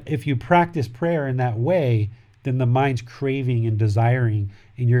 But if you practice prayer in that way, then the mind's craving and desiring,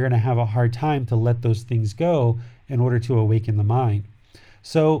 and you're going to have a hard time to let those things go in order to awaken the mind.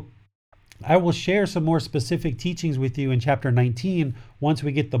 So I will share some more specific teachings with you in chapter 19 once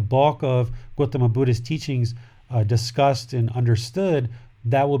we get the bulk of Gautama Buddha's teachings discussed and understood.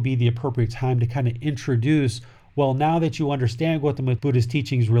 That will be the appropriate time to kind of introduce, well, now that you understand Gautama Buddha's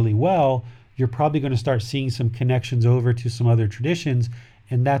teachings really well, you're probably going to start seeing some connections over to some other traditions,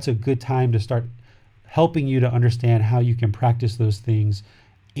 and that's a good time to start helping you to understand how you can practice those things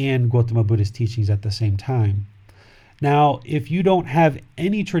and Gautama Buddha's teachings at the same time. Now, if you don't have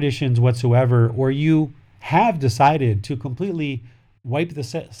any traditions whatsoever, or you have decided to completely wipe the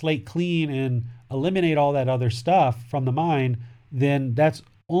slate clean and eliminate all that other stuff from the mind, then that's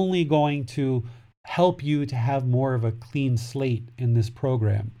only going to help you to have more of a clean slate in this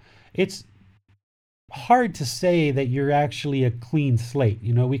program. It's hard to say that you're actually a clean slate.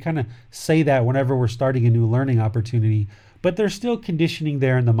 You know, we kind of say that whenever we're starting a new learning opportunity, but there's still conditioning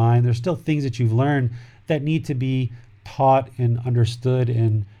there in the mind. There's still things that you've learned that need to be taught and understood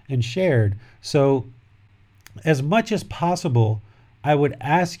and shared. So as much as possible, I would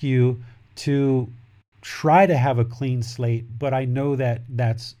ask you to try to have a clean slate, but I know that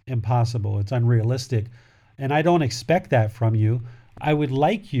that's impossible. It's unrealistic. And I don't expect that from you. I would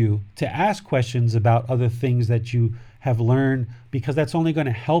like you to ask questions about other things that you have learned, because that's only going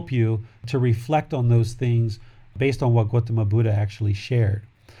to help you to reflect on those things based on what Gautama Buddha actually shared.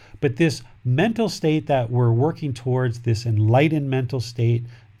 But this mental state that we're working towards, this enlightened mental state,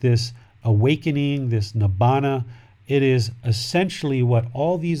 this awakening, this nibbana, it is essentially what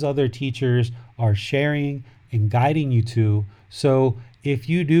all these other teachers are sharing and guiding you to. So if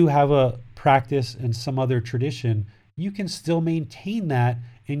you do have a practice in some other tradition, you can still maintain that,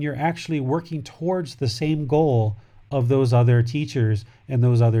 and you're actually working towards the same goal of those other teachers and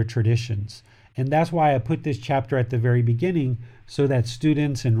those other traditions. And that's why I put this chapter at the very beginning, so that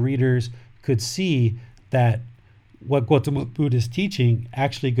students and readers could see that what Gautama Buddha is teaching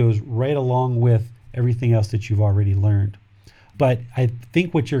actually goes right along with everything else that you've already learned. But I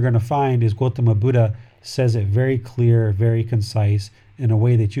think what you're going to find is Gautama Buddha says it very clear, very concise, in a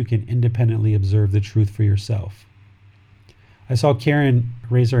way that you can independently observe the truth for yourself. I saw Karen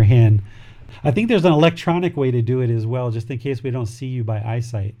raise her hand. I think there's an electronic way to do it as well, just in case we don't see you by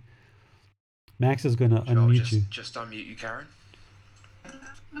eyesight. Max is going to unmute you. Just unmute you, Karen.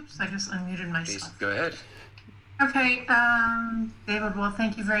 Oops, I just unmuted myself. Please, go ahead. Okay, David, well,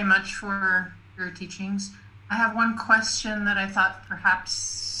 thank you very much for your teachings. I have one question that I thought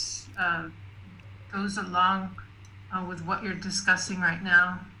perhaps goes along with what you're discussing right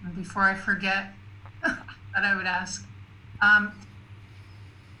now. And before I forget, that I would ask. Um,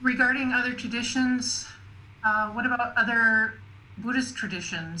 Regarding other traditions, what about other Buddhist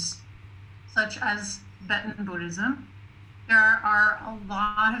traditions, such as Tibetan Buddhism? There are a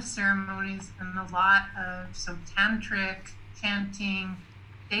lot of ceremonies and a lot of tantric, chanting,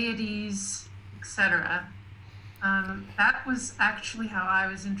 deities, etc. That was actually how I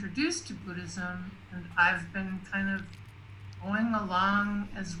was introduced to Buddhism, and I've been kind of going along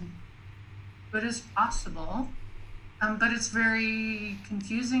as good as possible. But it's very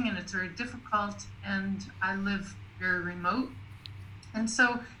confusing and it's very difficult, and I live very remote. And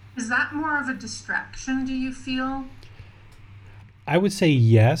so, is that more of a distraction, do you feel? I would say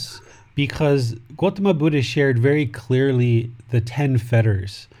yes, because Gautama Buddha shared very clearly the 10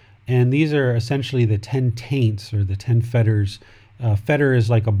 fetters. And these are essentially the 10 taints or the 10 fetters. Fetter is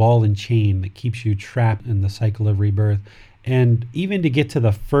like a ball and chain that keeps you trapped in the cycle of rebirth. And even to get to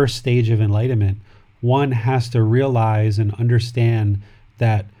the first stage of enlightenment, one has to realize and understand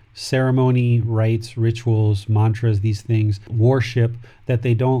that ceremony, rites, rituals, mantras, these things, worship, that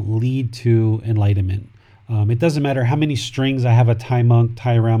they don't lead to enlightenment. It doesn't matter how many strings I have a Thai monk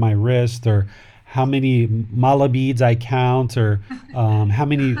tie around my wrist, or how many mala beads I count, or how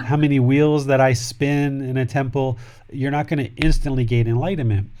many wheels that I spin in a temple. You're not going to instantly gain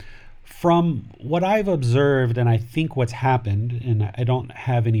enlightenment. From what I've observed, and I think what's happened, and I don't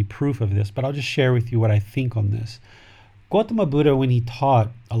have any proof of this, but I'll just share with you what I think on this. Gautama Buddha, when he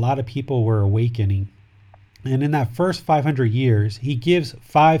taught, a lot of people were awakening. And in that first 500 years, he gives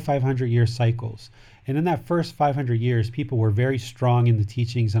 500-year cycles. And in that first 500 years, people were very strong in the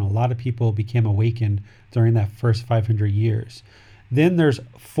teachings, and a lot of people became awakened during that first 500 years. Then there's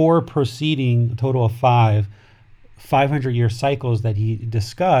 4 preceding, a total of 500-year cycles that he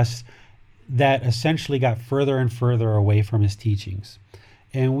discussed that essentially got further and further away from his teachings.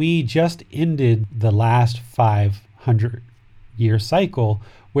 And we just ended the last 500-year cycle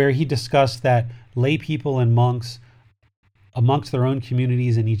where he discussed that lay people and monks, amongst their own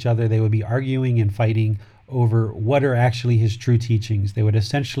communities and each other, they would be arguing and fighting over what are actually his true teachings. They would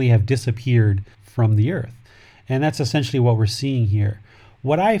essentially have disappeared from the earth. And that's essentially what we're seeing here.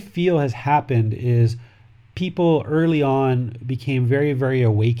 What I feel has happened is people early on became very, very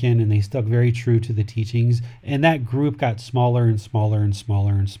awakened, and they stuck very true to the teachings. And that group got smaller and smaller and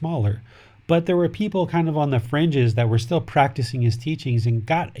smaller and smaller. But there were people kind of on the fringes that were still practicing his teachings and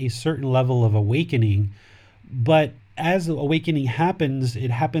got a certain level of awakening. But as awakening happens, it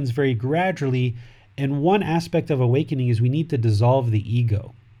happens very gradually. And one aspect of awakening is we need to dissolve the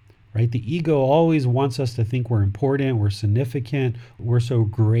ego, right? The ego always wants us to think we're important, we're significant, we're so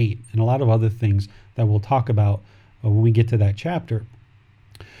great, and a lot of other things that we'll talk about when we get to that chapter.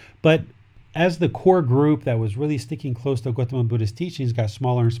 But as the core group that was really sticking close to Gautama Buddha's teachings got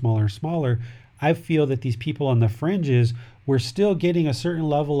smaller and smaller and smaller, I feel that these people on the fringes were still getting a certain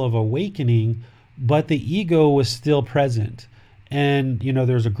level of awakening, but the ego was still present. And,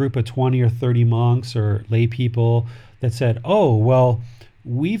 there's a group of 20 or 30 monks or lay people that said, oh, well,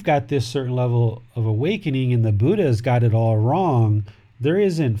 we've got this certain level of awakening and the Buddha's got it all wrong. There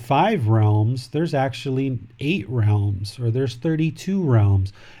isn't 5 realms, there's actually 8 realms, or there's 32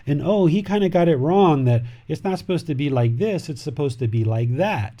 realms. And he kind of got it wrong, that it's not supposed to be like this, it's supposed to be like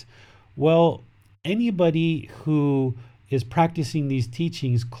that. Well, anybody who is practicing these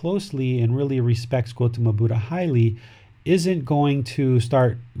teachings closely and really respects Gautama Buddha highly isn't going to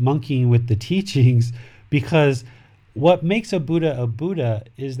start monkeying with the teachings, because what makes a Buddha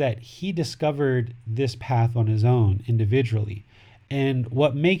is that he discovered this path on his own individually. And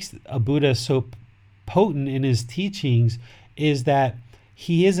what makes a Buddha so potent in his teachings is that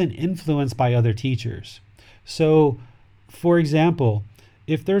he isn't influenced by other teachers. So, for example,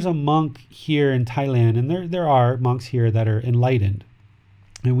 if there's a monk here in Thailand, and there are monks here that are enlightened,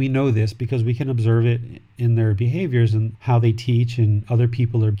 and we know this because we can observe it in their behaviors and how they teach, and other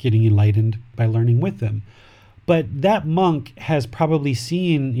people are getting enlightened by learning with them. But that monk has probably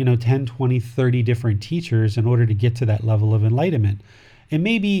seen, 10, 20, 30 different teachers in order to get to that level of enlightenment. And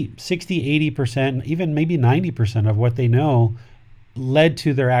maybe 60, 80%, even maybe 90% of what they know led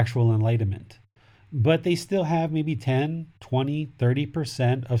to their actual enlightenment. But they still have maybe 10, 20,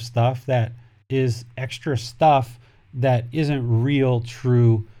 30% of stuff that is extra stuff that isn't real,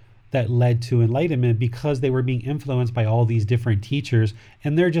 true, that led to enlightenment, because they were being influenced by all these different teachers.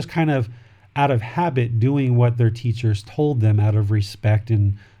 And they're just kind of out of habit doing what their teachers told them out of respect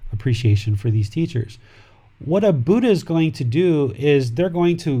and appreciation for these teachers. What a Buddha is going to do is they're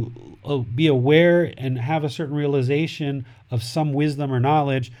going to be aware and have a certain realization of some wisdom or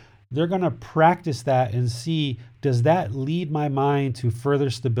knowledge. They're going to practice that and see, does that lead my mind to further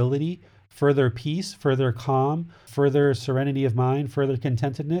stability, further peace, further calm, further serenity of mind, further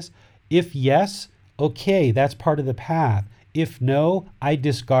contentedness? If yes, okay, that's part of the path. If no, I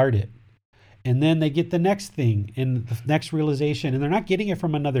discard it. And then they get the next thing and the next realization, and they're not getting it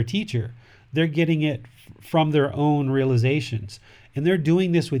from another teacher. They're getting it from their own realizations. And they're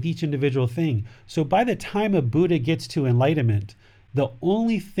doing this with each individual thing. So by the time a Buddha gets to enlightenment, the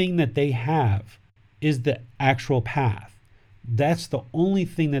only thing that they have is the actual path. That's the only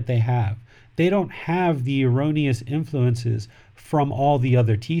thing that they have. They don't have the erroneous influences from all the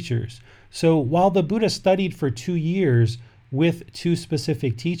other teachers. So while the Buddha studied for 2 years with 2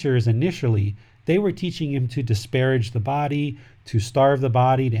 specific teachers initially, they were teaching him to disparage the body, to starve the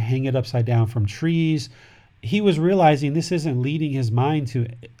body, to hang it upside down from trees. He was realizing this isn't leading his mind to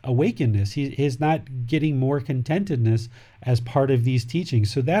awakenness. He's not getting more contentedness as part of these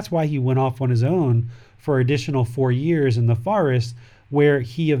teachings. So that's why he went off on his own for additional 4 years in the forest, where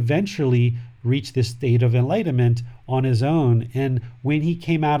he eventually reached this state of enlightenment on his own. And when he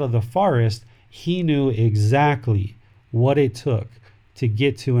came out of the forest, he knew exactly what it took to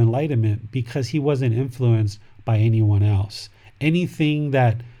get to enlightenment because he wasn't influenced by anyone else. Anything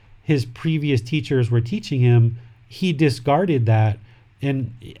that his previous teachers were teaching him, he discarded that.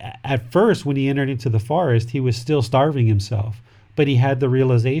 And at first, when he entered into the forest, he was still starving himself, but he had the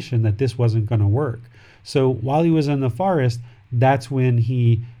realization that this wasn't going to work. So while he was in the forest, that's when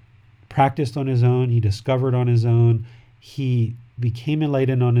he practiced on his own, he discovered on his own, he became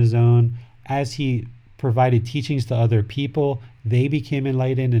enlightened on his own. As he provided teachings to other people, they became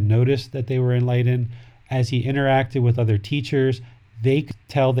enlightened and noticed that they were enlightened. As he interacted with other teachers, they could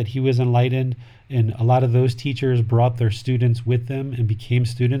tell that he was enlightened, and a lot of those teachers brought their students with them and became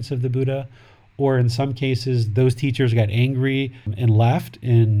students of the Buddha. Or in some cases, those teachers got angry and left,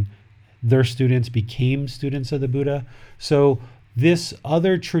 and their students became students of the Buddha. So this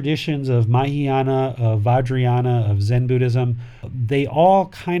other traditions of Mahayana, of Vajrayana, of Zen Buddhism, they all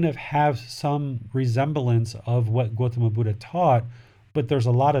kind of have some resemblance of what Gautama Buddha taught, but there's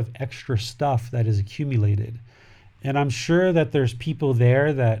a lot of extra stuff that is accumulated. And I'm sure that there's people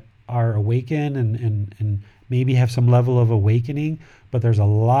there that are awakened and maybe have some level of awakening, but there's a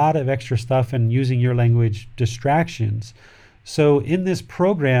lot of extra stuff, and using your language, distractions. So in this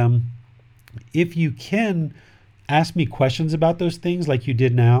program, if you can ask me questions about those things like you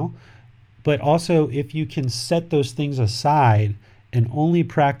did now, but also if you can set those things aside and only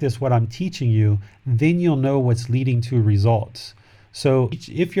practice what I'm teaching you, then you'll know what's leading to results. So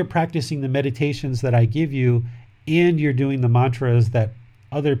if you're practicing the meditations that I give you and you're doing the mantras that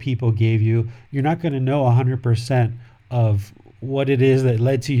other people gave you, you're not going to know 100% of what it is that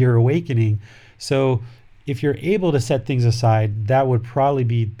led to your awakening. So if you're able to set things aside, that would probably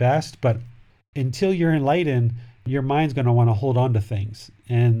be best. But until you're enlightened, your mind's going to want to hold on to things,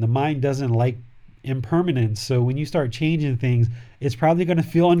 and the mind doesn't like impermanence. So when you start changing things, it's probably going to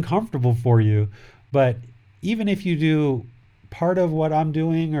feel uncomfortable for you. But even if you do part of what I'm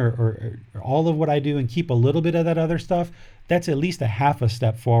doing or all of what I do and keep a little bit of that other stuff, that's at least a half a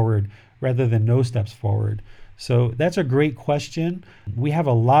step forward rather than no steps forward. So that's a great question. We have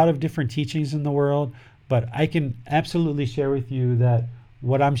a lot of different teachings in the world, but I can absolutely share with you that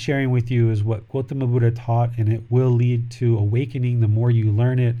what I'm sharing with you is what Gautama Buddha taught, and it will lead to awakening the more you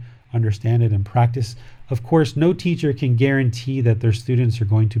learn it, understand it, and practice. Of course, no teacher can guarantee that their students are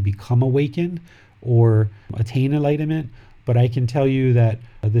going to become awakened or attain enlightenment, but I can tell you that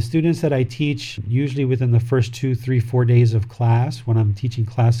the students that I teach, usually within the first 2, 3, 4 days of class, when I'm teaching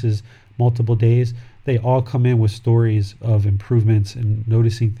classes multiple days, they all come in with stories of improvements and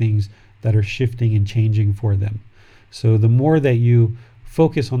noticing things that are shifting and changing for them. So the more that you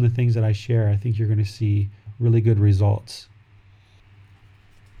focus on the things that I share, I think you're going to see really good results.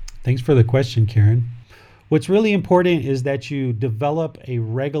 Thanks for the question, Karen. What's really important is that you develop a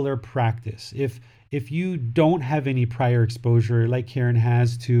regular practice. If you don't have any prior exposure like Karen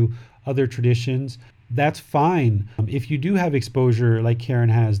has to other traditions, that's fine. If you do have exposure like Karen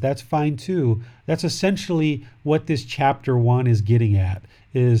has, that's fine too. That's essentially what this chapter 1 is getting at,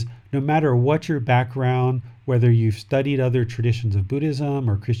 is no matter what your background, whether you've studied other traditions of Buddhism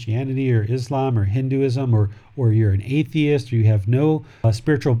or Christianity or Islam or Hinduism, or you're an atheist, or you have no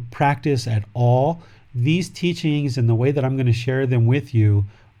spiritual practice at all, these teachings and the way that I'm going to share them with you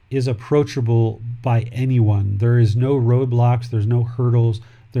is approachable by anyone. There is no roadblocks, there's no hurdles,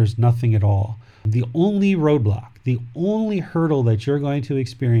 there's nothing at all. The only roadblock, the only hurdle that you're going to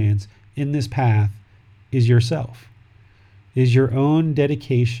experience in this path is yourself, is your own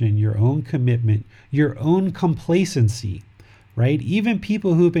dedication, your own commitment, your own complacency, right? Even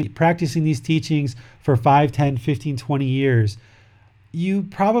people who've been practicing these teachings for 5, 10, 15, 20 years, you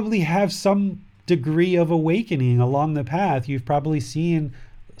probably have some degree of awakening along the path. You've probably seen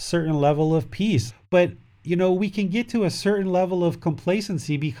a certain level of peace. But, we can get to a certain level of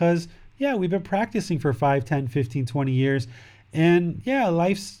complacency because, we've been practicing for 5, 10, 15, 20 years. And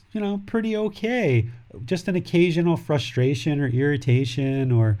life's, pretty okay. Just an occasional frustration or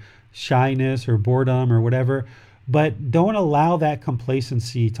irritation or shyness or boredom or whatever. But don't allow that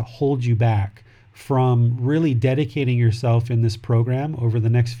complacency to hold you back from really dedicating yourself in this program over the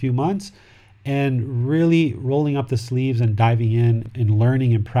next few months and really rolling up the sleeves and diving in and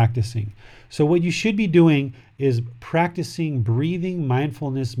learning and practicing. So what you should be doing is practicing breathing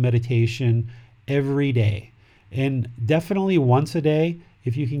mindfulness meditation every day, and definitely once a day.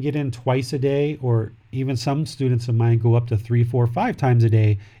 If you can get in twice a day, or even some students of mine go up to 3, 4, 5 times a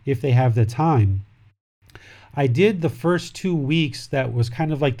day if they have the time. I did the first 2 weeks, that was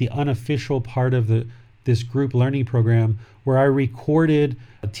kind of like the unofficial part of this group learning program, where I recorded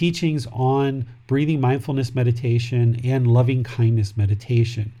teachings on breathing mindfulness meditation and loving kindness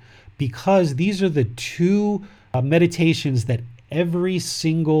meditation, because these are the two meditations that every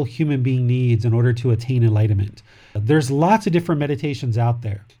single human being needs in order to attain enlightenment. There's lots of different meditations out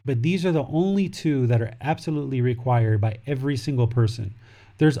there, but these are the only two that are absolutely required by every single person.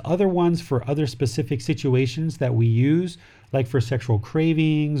 There's other ones for other specific situations that we use, like for sexual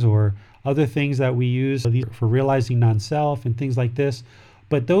cravings or other things that we use for realizing non-self and things like this.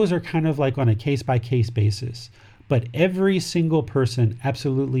 But those are kind of like on a case-by-case basis. But every single person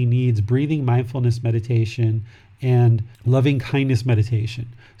absolutely needs breathing mindfulness meditation and loving kindness meditation.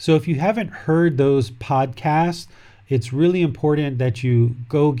 So if you haven't heard those podcasts, it's really important that you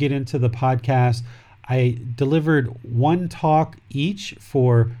go get into the podcast. I delivered one talk each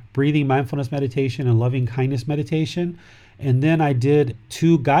for breathing mindfulness meditation and loving kindness meditation. And then I did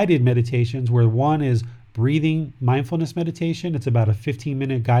 2 guided meditations, where one is breathing mindfulness meditation. It's about a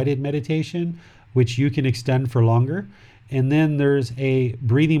 15-minute guided meditation, which you can extend for longer. And then there's a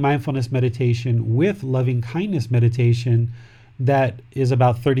breathing mindfulness meditation with loving kindness meditation that is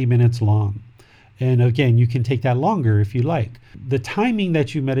about 30 minutes long. And again, you can take that longer if you like. The timing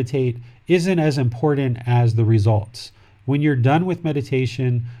that you meditate isn't as important as the results. When you're done with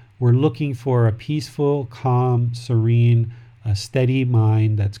meditation, we're looking for a peaceful, calm, serene, steady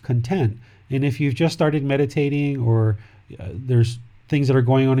mind that's content. And if you've just started meditating, or there's things that are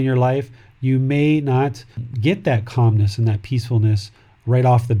going on in your life, you may not get that calmness and that peacefulness right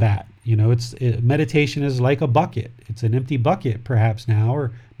off the bat. Meditation is like a bucket. It's an empty bucket perhaps now,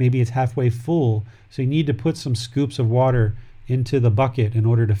 or maybe it's halfway full. So you need to put some scoops of water into the bucket in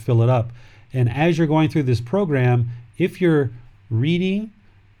order to fill it up. And as you're going through this program, if you're reading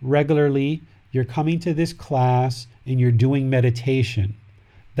regularly, you're coming to this class, and you're doing meditation,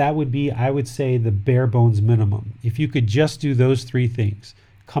 that would be, I would say, the bare bones minimum. If you could just do those 3 things: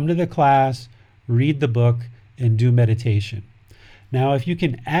 come to the class, read the book, and do meditation. Now, if you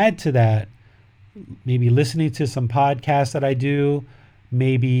can add to that, maybe listening to some podcasts that I do,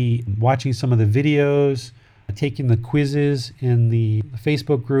 maybe watching some of the videos, taking the quizzes in the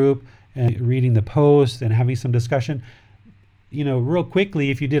Facebook group, and reading the posts and having some discussion, real quickly,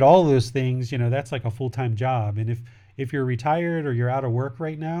 if you did all those things, that's like a full-time job. And if you're retired, or you're out of work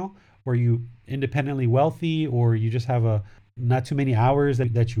right now, or you independently wealthy, or you just have not too many hours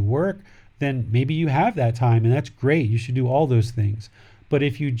that you work, then maybe you have that time, and that's great. You should do all those things. But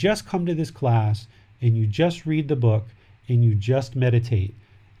if you just come to this class and you just read the book and you just meditate,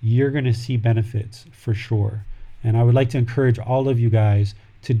 you're going to see benefits for sure. And I would like to encourage all of you guys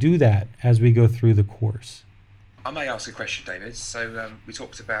to do that as we go through the course. I may ask a question, David. So we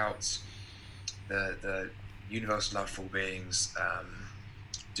talked about the universal love for all beings,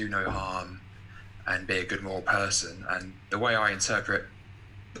 do no harm, and be a good moral person. And the way I interpret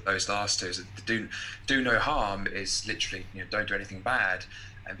those last two is that do no harm is literally, don't do anything bad,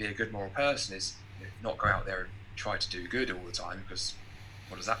 and be a good moral person is not go out there and try to do good all the time, because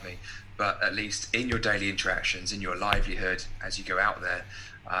what does that mean? But at least in your daily interactions, in your livelihood, as you go out there,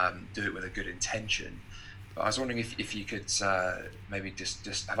 do it with a good intention. But I was wondering if you could maybe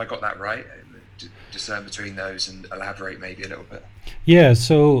just have I got that right? Discern between those and elaborate maybe a little bit. Yeah,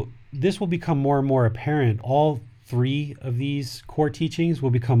 so this will become more and more apparent. All 3 of these core teachings will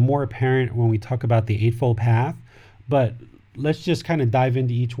become more apparent when we talk about the Eightfold Path. But let's just kind of dive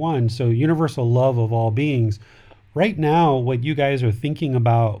into each one. So universal love of all beings. Right now, what you guys are thinking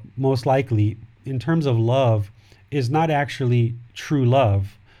about most likely in terms of love is not actually true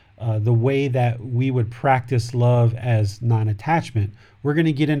love. the way that we would practice love as non-attachment. We're going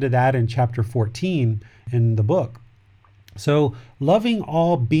to get into that in chapter 14 in the book. So loving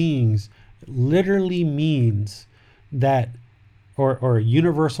all beings literally means that, or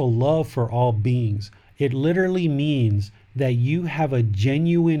universal love for all beings, it literally means that you have a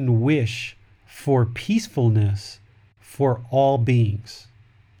genuine wish for peacefulness for all beings.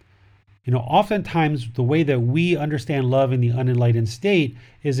 Oftentimes the way that we understand love in the unenlightened state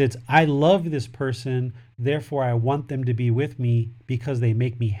is it's, I love this person, therefore I want them to be with me because they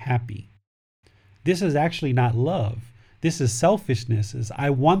make me happy. This is actually not love. This is selfishness. Is I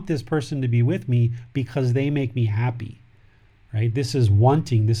want this person to be with me because they make me happy, right? This is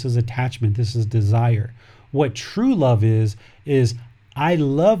wanting, this is attachment, this is desire. What true love is I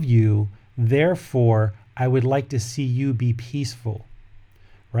love you, therefore I would like to see you be peaceful,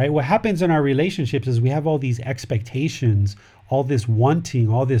 right? What happens in our relationships is we have all these expectations, all this wanting,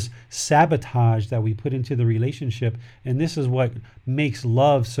 all this sabotage that we put into the relationship. And this is what makes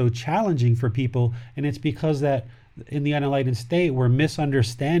love so challenging for people. And it's because that in the unenlightened state, we're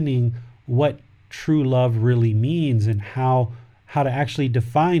misunderstanding what true love really means and how to actually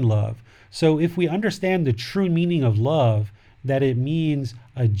define love. So if we understand the true meaning of love, that it means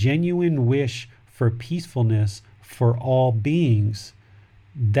a genuine wish for peacefulness for all beings,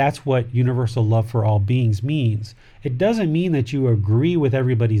 that's what universal love for all beings means. It doesn't mean that you agree with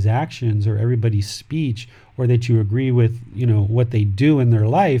everybody's actions or everybody's speech, or that you agree with, what they do in their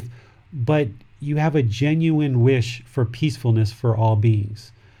life, but you have a genuine wish for peacefulness for all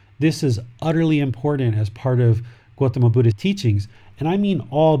beings. This is utterly important as part of Gautama Buddha's teachings. And I mean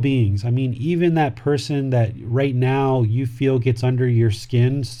all beings. I mean, even that person that right now you feel gets under your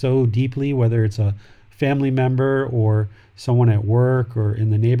skin so deeply, whether it's a family member or someone at work or in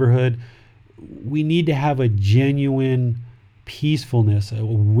the neighborhood, we need to have a genuine peacefulness, a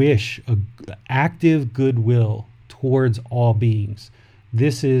wish, an active goodwill towards all beings.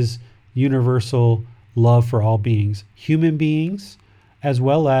 This is universal love for all beings, human beings, as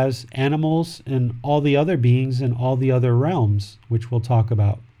well as animals and all the other beings in all the other realms, which we'll talk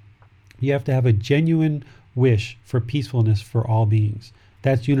about. You have to have a genuine wish for peacefulness for all beings.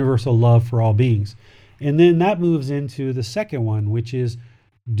 That's universal love for all beings. And then that moves into the second one, which is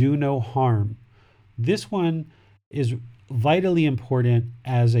do no harm. This one is vitally important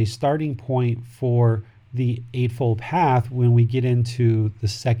as a starting point for the Eightfold Path when we get into the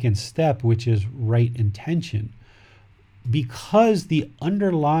second step, which is right intention. Because the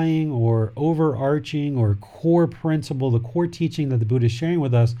underlying or overarching or core principle, the core teaching that the Buddha is sharing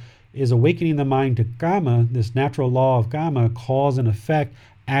with us is awakening the mind to Karma, this natural law of Karma, cause and effect,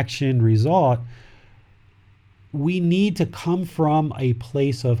 action, result. We need to come from a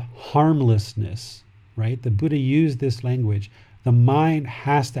place of harmlessness, right? The Buddha used this language. The mind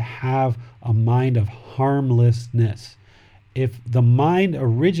has to have a mind of harmlessness. If the mind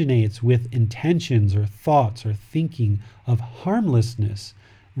originates with intentions or thoughts or thinking of harmlessness,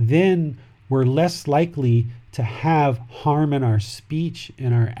 then we're less likely to have harm in our speech,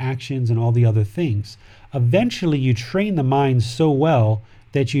 in our actions, and all the other things. Eventually, you train the mind so well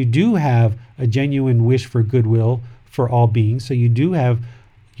that you do have a genuine wish for goodwill for all beings. So you do have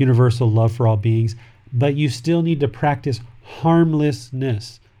universal love for all beings, but you still need to practice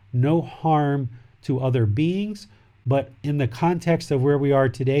harmlessness. No harm to other beings, but in the context of where we are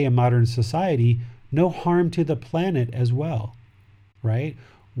today in modern society, no harm to the planet as well, right?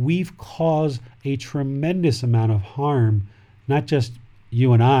 We've caused a tremendous amount of harm, not just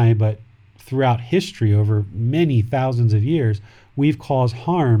you and I, but throughout history over many thousands of years. We've caused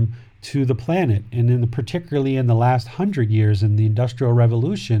harm to the planet. And particularly in the last 100 years in the Industrial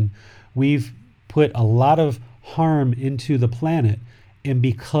Revolution, we've put a lot of harm into the planet. And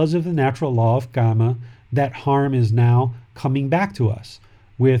because of the natural law of Karma, that harm is now coming back to us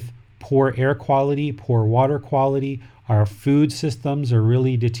with poor air quality, poor water quality. Our food systems are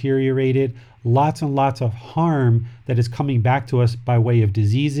really deteriorated. Lots and lots of harm that is coming back to us by way of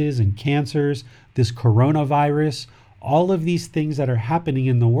diseases and cancers, this coronavirus, all of these things that are happening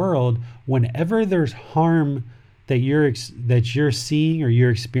in the world. Whenever there's harm that you're seeing or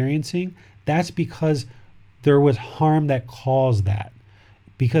you're experiencing, that's because there was harm that caused that.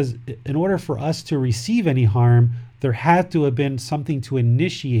 Because in order for us to receive any harm, there had to have been something to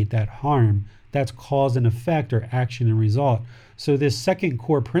initiate that harm. That's cause and effect, or action and result. So this second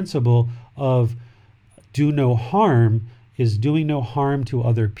core principle of do no harm is doing no harm to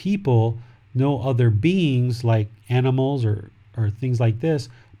other people, no other beings like animals or things like this,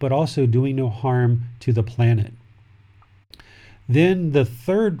 but also doing no harm to the planet. Then the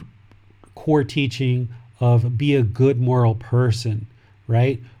third core teaching of be a good moral person,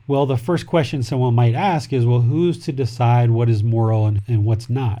 right? Well, the first question someone might ask is, well, who's to decide what is moral and what's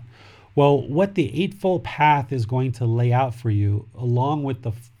not? Well, what the Eightfold Path is going to lay out for you, along with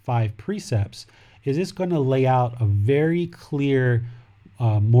the 5 precepts, is it's going to lay out a very clear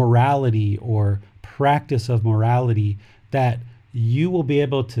morality or practice of morality that you will be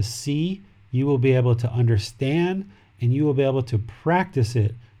able to see, you will be able to understand, and you will be able to practice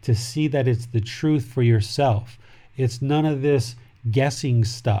it to see that it's the truth for yourself. It's none of this guessing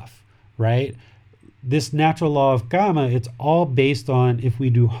stuff, right? This natural law of karma, it's all based on if we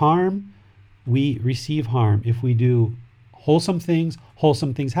do harm, we receive harm. If we do wholesome things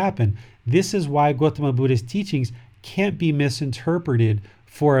happen. This is why Gautama Buddha's teachings can't be misinterpreted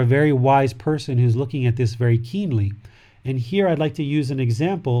for a very wise person who's looking at this very keenly. And here I'd like to use an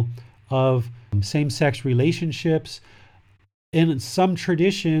example of same-sex relationships. In some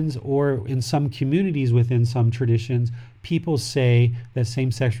traditions or in some communities within some traditions, people say that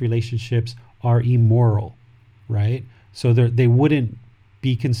same-sex relationships are immoral, right? So they wouldn't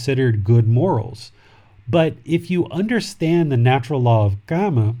be considered good morals. But if you understand the natural law of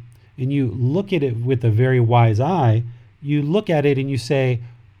karma and you look at it with a very wise eye, you look at it and you say,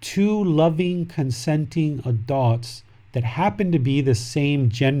 2 loving, consenting adults that happen to be the same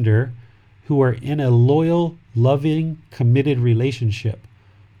gender who are in a loyal, loving, committed relationship,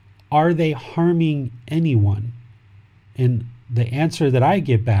 are they harming anyone? And the answer that I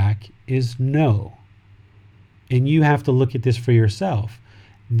get back is no. And you have to look at this for yourself.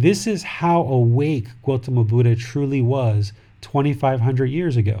 This is how awake Gautama Buddha truly was 2,500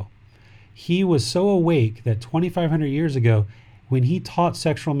 years ago. He was so awake that 2,500 years ago, when he taught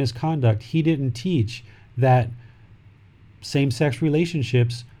sexual misconduct, he didn't teach that same-sex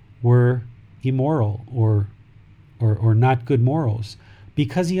relationships were immoral or not good morals.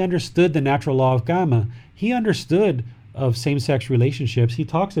 Because he understood the natural law of karma, he understood of same-sex relationships. He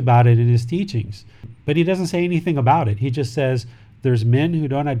talks about it in his teachings, but he doesn't say anything about it. He just says there's men who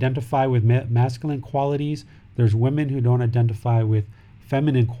don't identify with masculine qualities, there's women who don't identify with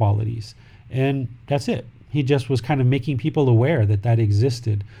feminine qualities, and that's it. He just was kind of making people aware that that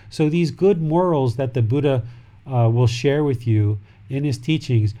existed. So these good morals that the Buddha will share with you in his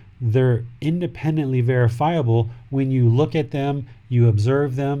teachings, they're independently verifiable when you look at them, you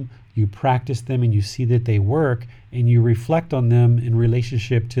observe them, you practice them, and you see that they work, and you reflect on them in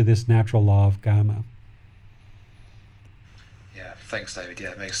relationship to this natural law of karma. Yeah, thanks, David.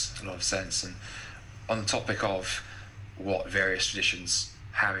 Yeah, it makes a lot of sense. And on the topic of what various traditions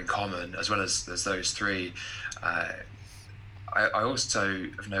have in common, as well as those 3, I also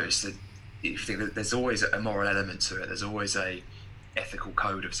have noticed that if you think that there's always a moral element to it, there's always a ethical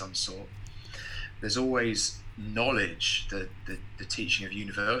code of some sort. There's always knowledge, the teaching of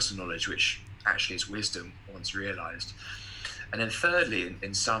universal knowledge, which actually is wisdom once realized. And then thirdly,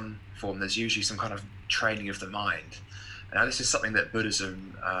 in some form, there's usually some kind of training of the mind. And now this is something that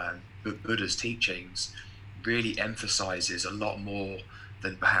Buddhism, Buddha's teachings really emphasizes a lot more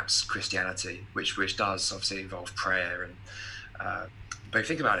than perhaps Christianity, which does obviously involve prayer. And but if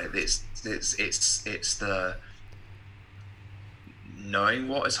you think about it, it's the knowing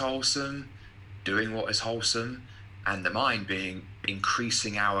what is wholesome, doing what is wholesome, and the mind being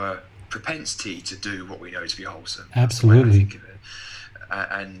increasing our propensity to do what we know to be wholesome. Absolutely. That's the way I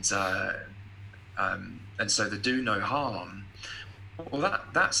think of it. And so the do no harm, well,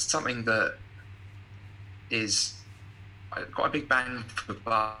 that's something that is quite a big bang for the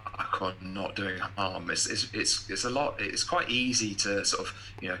buck on not doing harm. It's a lot. It's quite easy to sort of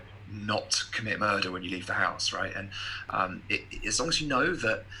not commit murder when you leave the house, right? And as long as you know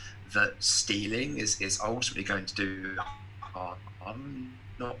that stealing is ultimately going to do harm,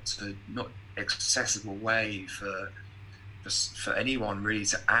 not accessible way for anyone really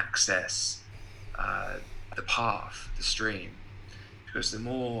to access the path, the stream, because the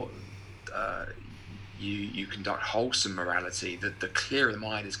more you conduct wholesome morality, the clearer the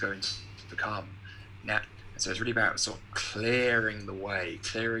mind is going to become. Now, so it's really about sort of clearing the way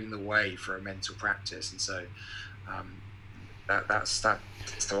for a mental practice. And so that's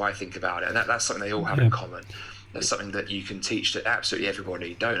how I think about it. And that's something they all have in common. That's something that you can teach to absolutely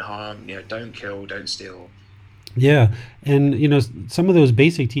everybody. Don't harm, don't kill, don't steal. Yeah. And, some of those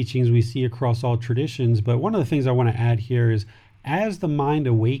basic teachings we see across all traditions. But one of the things I want to add here is as the mind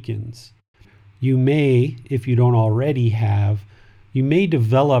awakens, you may, if you don't already have, you may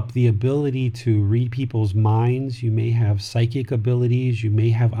develop the ability to read people's minds. You may have psychic abilities. You may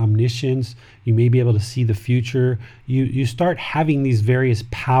have omniscience. You may be able to see the future. You start having these various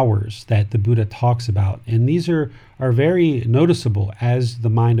powers that the Buddha talks about. And these are very noticeable as the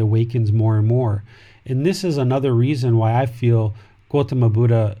mind awakens more and more. And this is another reason why I feel Gautama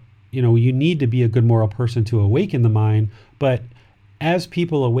Buddha, you need to be a good moral person to awaken the mind. But as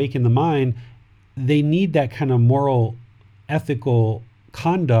people awaken the mind, they need that kind of moral, ethical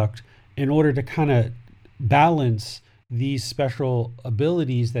conduct in order to kind of balance these special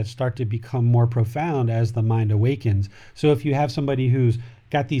abilities that start to become more profound as the mind awakens. So if you have somebody who's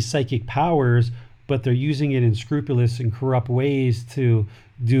got these psychic powers, but they're using it in scrupulous and corrupt ways to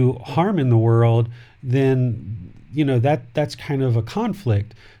do harm in the world, then that's kind of a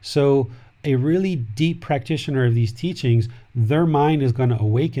conflict. So a really deep practitioner of these teachings, their mind is going to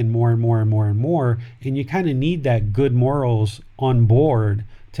awaken more and more and more and more, and you kind of need that good morals on board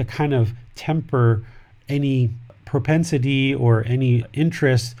to kind of temper any propensity or any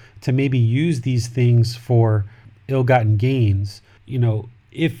interest to maybe use these things for ill-gotten gains.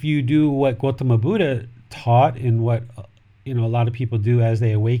 If you do what Gautama Buddha taught, and what a lot of people do as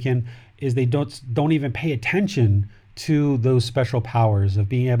they awaken, is they don't even pay attention to those special powers of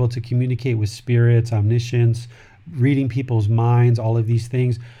being able to communicate with spirits, omniscience, reading people's minds, all of these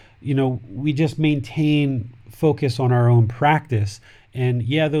things. We just maintain focus on our own practice. And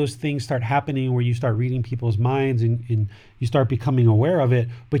yeah, those things start happening where you start reading people's minds and you start becoming aware of it,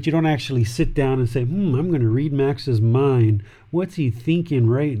 but you don't actually sit down and say, I'm going to read Max's mind. What's he thinking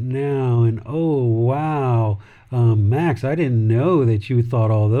right now? And oh, wow, Max, I didn't know that you thought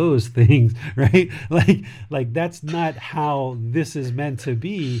all those things, right? Like that's not how this is meant to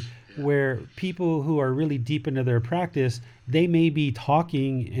be, where people who are really deep into their practice, they may be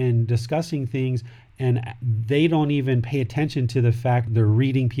talking and discussing things, and they don't even pay attention to the fact they're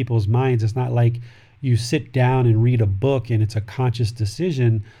reading people's minds. It's not like you sit down and read a book and it's a conscious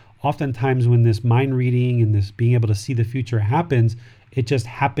decision. Oftentimes when this mind reading and this being able to see the future happens, it just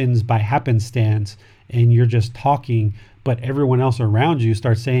happens by happenstance, and you're just talking, but everyone else around you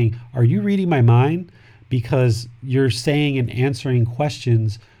starts saying, are you reading my mind? Because you're saying and answering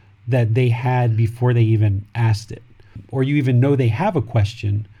questions that they had before they even asked it. Or you even know they have a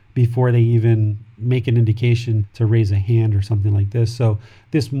question before they even make an indication to raise a hand or something like this. So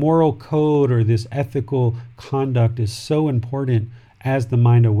this moral code or this ethical conduct is so important as the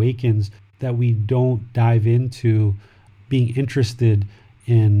mind awakens, that we don't dive into being interested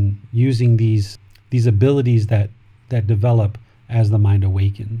in using these abilities that develop as the mind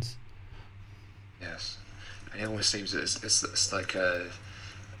awakens. Yes. And it almost seems that it's like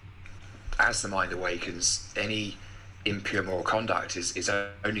as the mind awakens, any impure conduct is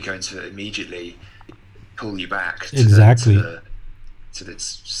only going to immediately pull you back to exactly to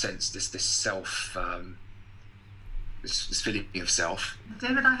this sense, this self, this feeling of self.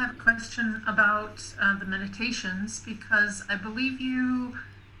 David, I have a question about the meditations, because I believe you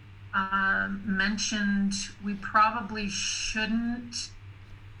mentioned we probably shouldn't,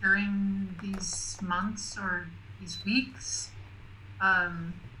 during these months or these weeks,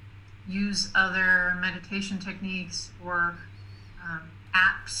 use other meditation techniques or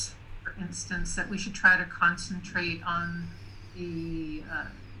apps, for instance, that we should try to concentrate on the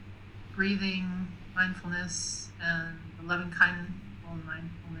breathing mindfulness and the loving kindness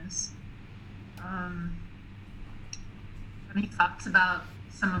mindfulness. Any thoughts about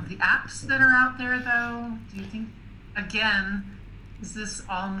some of the apps that are out there, though? Do you think, again, is this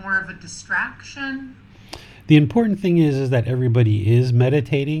all more of a distraction? The important thing is that everybody is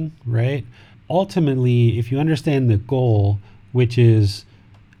meditating, right? Ultimately, if you understand the goal, which is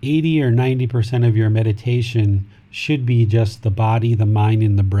 80 or 90% of your meditation should be just the body, the mind,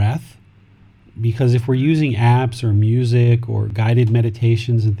 and the breath. Because if we're using apps or music or guided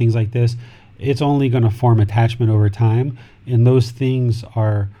meditations and things like this, it's only going to form attachment over time. And those things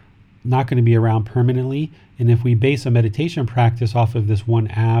are not going to be around permanently. And if we base a meditation practice off of this one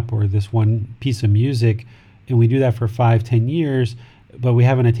app or this one piece of music, and we do that for 5-10 years, but we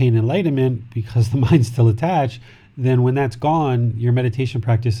haven't attained enlightenment because the mind's still attached, then when that's gone, your meditation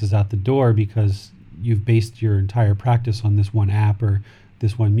practice is out the door because you've based your entire practice on this one app or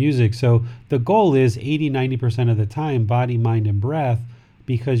this one music. So the goal is 80-90% of the time, body, mind, and breath,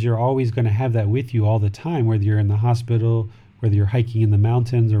 because you're always going to have that with you all the time, whether you're in the hospital, whether you're hiking in the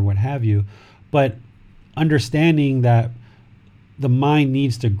mountains or what have you. But understanding that the mind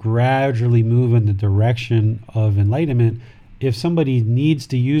needs to gradually move in the direction of enlightenment. If somebody needs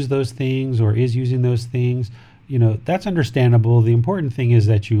to use those things or is using those things, that's understandable. The important thing is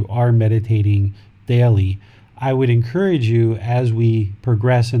that you are meditating daily. I would encourage you, as we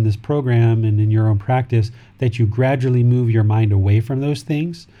progress in this program and in your own practice, that you gradually move your mind away from those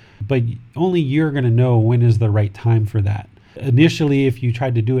things, but only you're going to know when is the right time for that. Initially, if you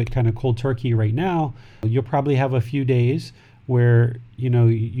tried to do it kind of cold turkey right now, you'll probably have a few days where,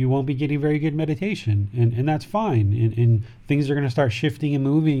 you won't be getting very good meditation, and that's fine. And things are going to start shifting and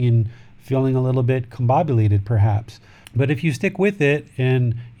moving and feeling a little bit combobulated perhaps. But if you stick with it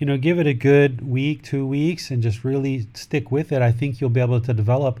and, give it a good week, 2 weeks, and just really stick with it, I think you'll be able to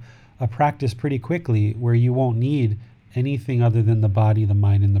develop a practice pretty quickly where you won't need anything other than the body, the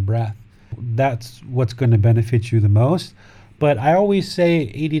mind, and the breath. That's what's going to benefit you the most. But I always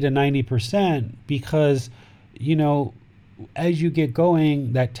say 80 to 90% because, as you get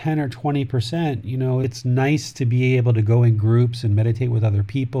going, that 10 or 20%, it's nice to be able to go in groups and meditate with other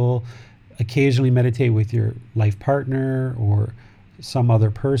people, occasionally meditate with your life partner or some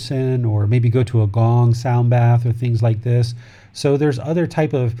other person, or maybe go to a gong sound bath or things like this. So there's other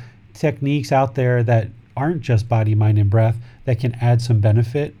type of techniques out there that aren't just body, mind, and breath that can add some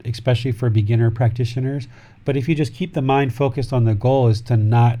benefit, especially for beginner practitioners. But if you just keep the mind focused on the goal is to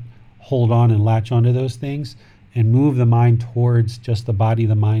not hold on and latch onto those things and move the mind towards just the body,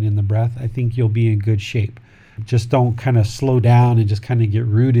 the mind, and the breath, I think you'll be in good shape. Just don't kind of slow down and just kind of get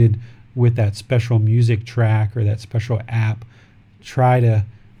rooted with that special music track or that special app. Try to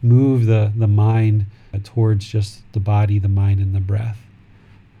move the mind towards just the body, the mind, and the breath.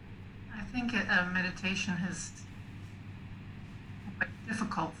 I think meditation is quite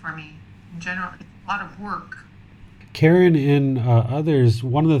difficult for me. In general, it's a lot of work. Karen and others,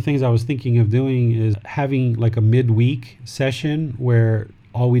 one of the things I was thinking of doing is having like a midweek session where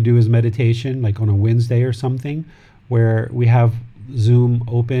all we do is meditation, like on a Wednesday or something, where we have Zoom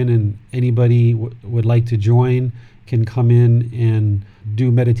open and anybody would like to join can come in and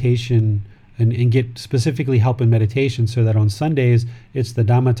do meditation and get specifically help in meditation, so that on Sundays it's the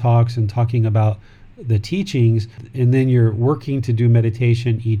Dhamma talks and talking about the teachings, and then you're working to do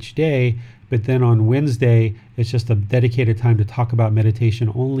meditation each day. But then on Wednesday, it's just a dedicated time to talk about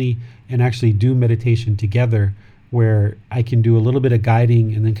meditation only and actually do meditation together, where I can do a little bit of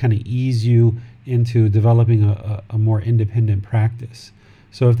guiding and then kind of ease you into developing a more independent practice.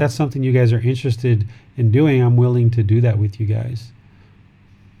 So if that's something you guys are interested in doing, I'm willing to do that with you guys.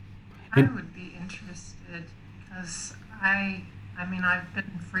 I would be interested because I've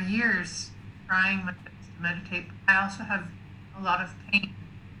been for years trying my best to meditate. But I also have a lot of pain.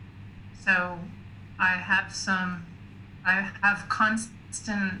 So I have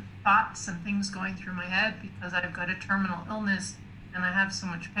constant thoughts and things going through my head because I've got a terminal illness and I have so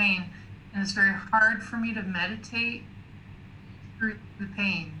much pain. And it's very hard for me to meditate through the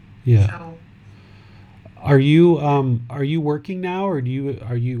pain. Yeah. So, are you working now, or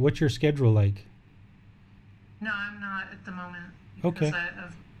what's your schedule like? no, I'm not at the moment. Okay.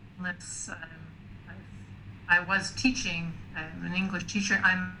 Because I was teaching. I'm an English teacher.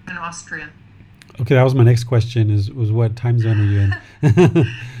 I'm in Austria. Okay, that was my next question. Was what time zone are you in?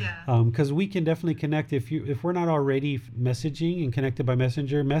 Yeah. Because we can definitely connect. If we're not already messaging and connected by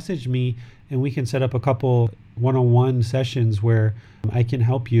Messenger, message me and we can set up a couple one-on-one sessions where I can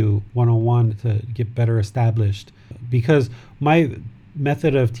help you one-on-one to get better established. Because my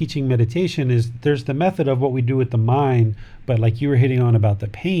method of teaching meditation is, there's the method of what we do with the mind, but like you were hitting on about the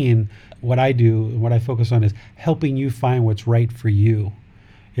pain, what I do, what I focus on is helping you find what's right for you.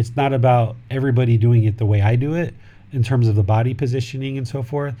 It's not about everybody doing it the way I do it in terms of the body positioning and so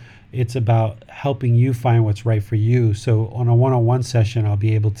forth. It's about helping you find what's right for you. So on a one-on-one session, I'll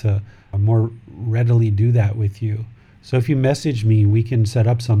be able to more readily do that with you. So if you message me, we can set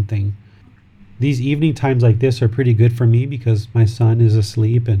up something. These evening times like this are pretty good for me because my son is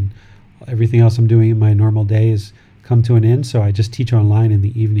asleep and everything else I'm doing in my normal day has come to an end. So I just teach online in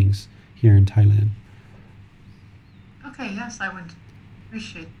the evenings here in Thailand. Okay, yes, I would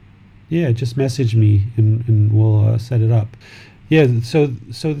appreciate it. Yeah, just message me and we'll set it up. Yeah, so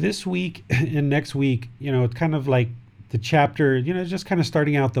this week and next week, it's kind of like the chapter, just kind of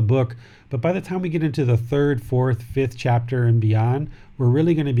starting out the book. But by the time we get into the 3rd, 4th, 5th chapter and beyond, we're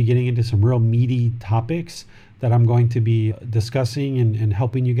really going to be getting into some real meaty topics that I'm going to be discussing and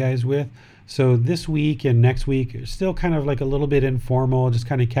helping you guys with. So this week and next week are still kind of like a little bit informal, just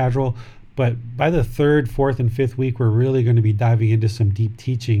kind of casual. But by the 3rd, 4th, and 5th week, we're really going to be diving into some deep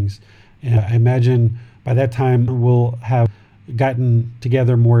teachings. And I imagine by that time we'll have gotten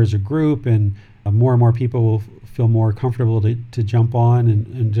together more as a group, and more and more people will feel more comfortable to jump on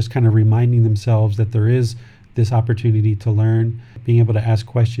and just kind of reminding themselves that there is this opportunity to learn, being able to ask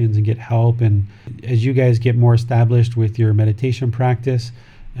questions and get help. And as you guys get more established with your meditation practice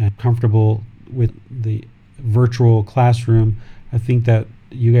and comfortable with the virtual classroom, I think that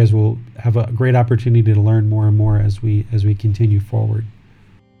you guys will have a great opportunity to learn more and more as we continue forward.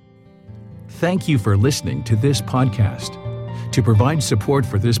 Thank you for listening to this podcast. To provide support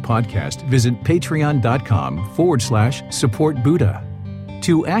for this podcast, visit patreon.com/support Buddha.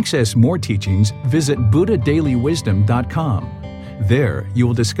 To access more teachings, visit buddhadailywisdom.com. There, you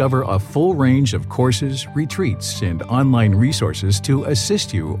will discover a full range of courses, retreats, and online resources to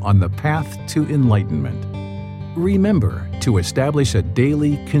assist you on the path to enlightenment. Remember to establish a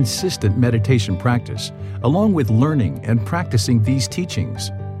daily, consistent meditation practice, along with learning and practicing these teachings.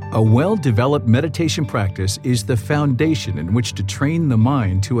 A well-developed meditation practice is the foundation in which to train the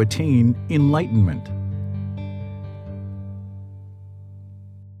mind to attain enlightenment.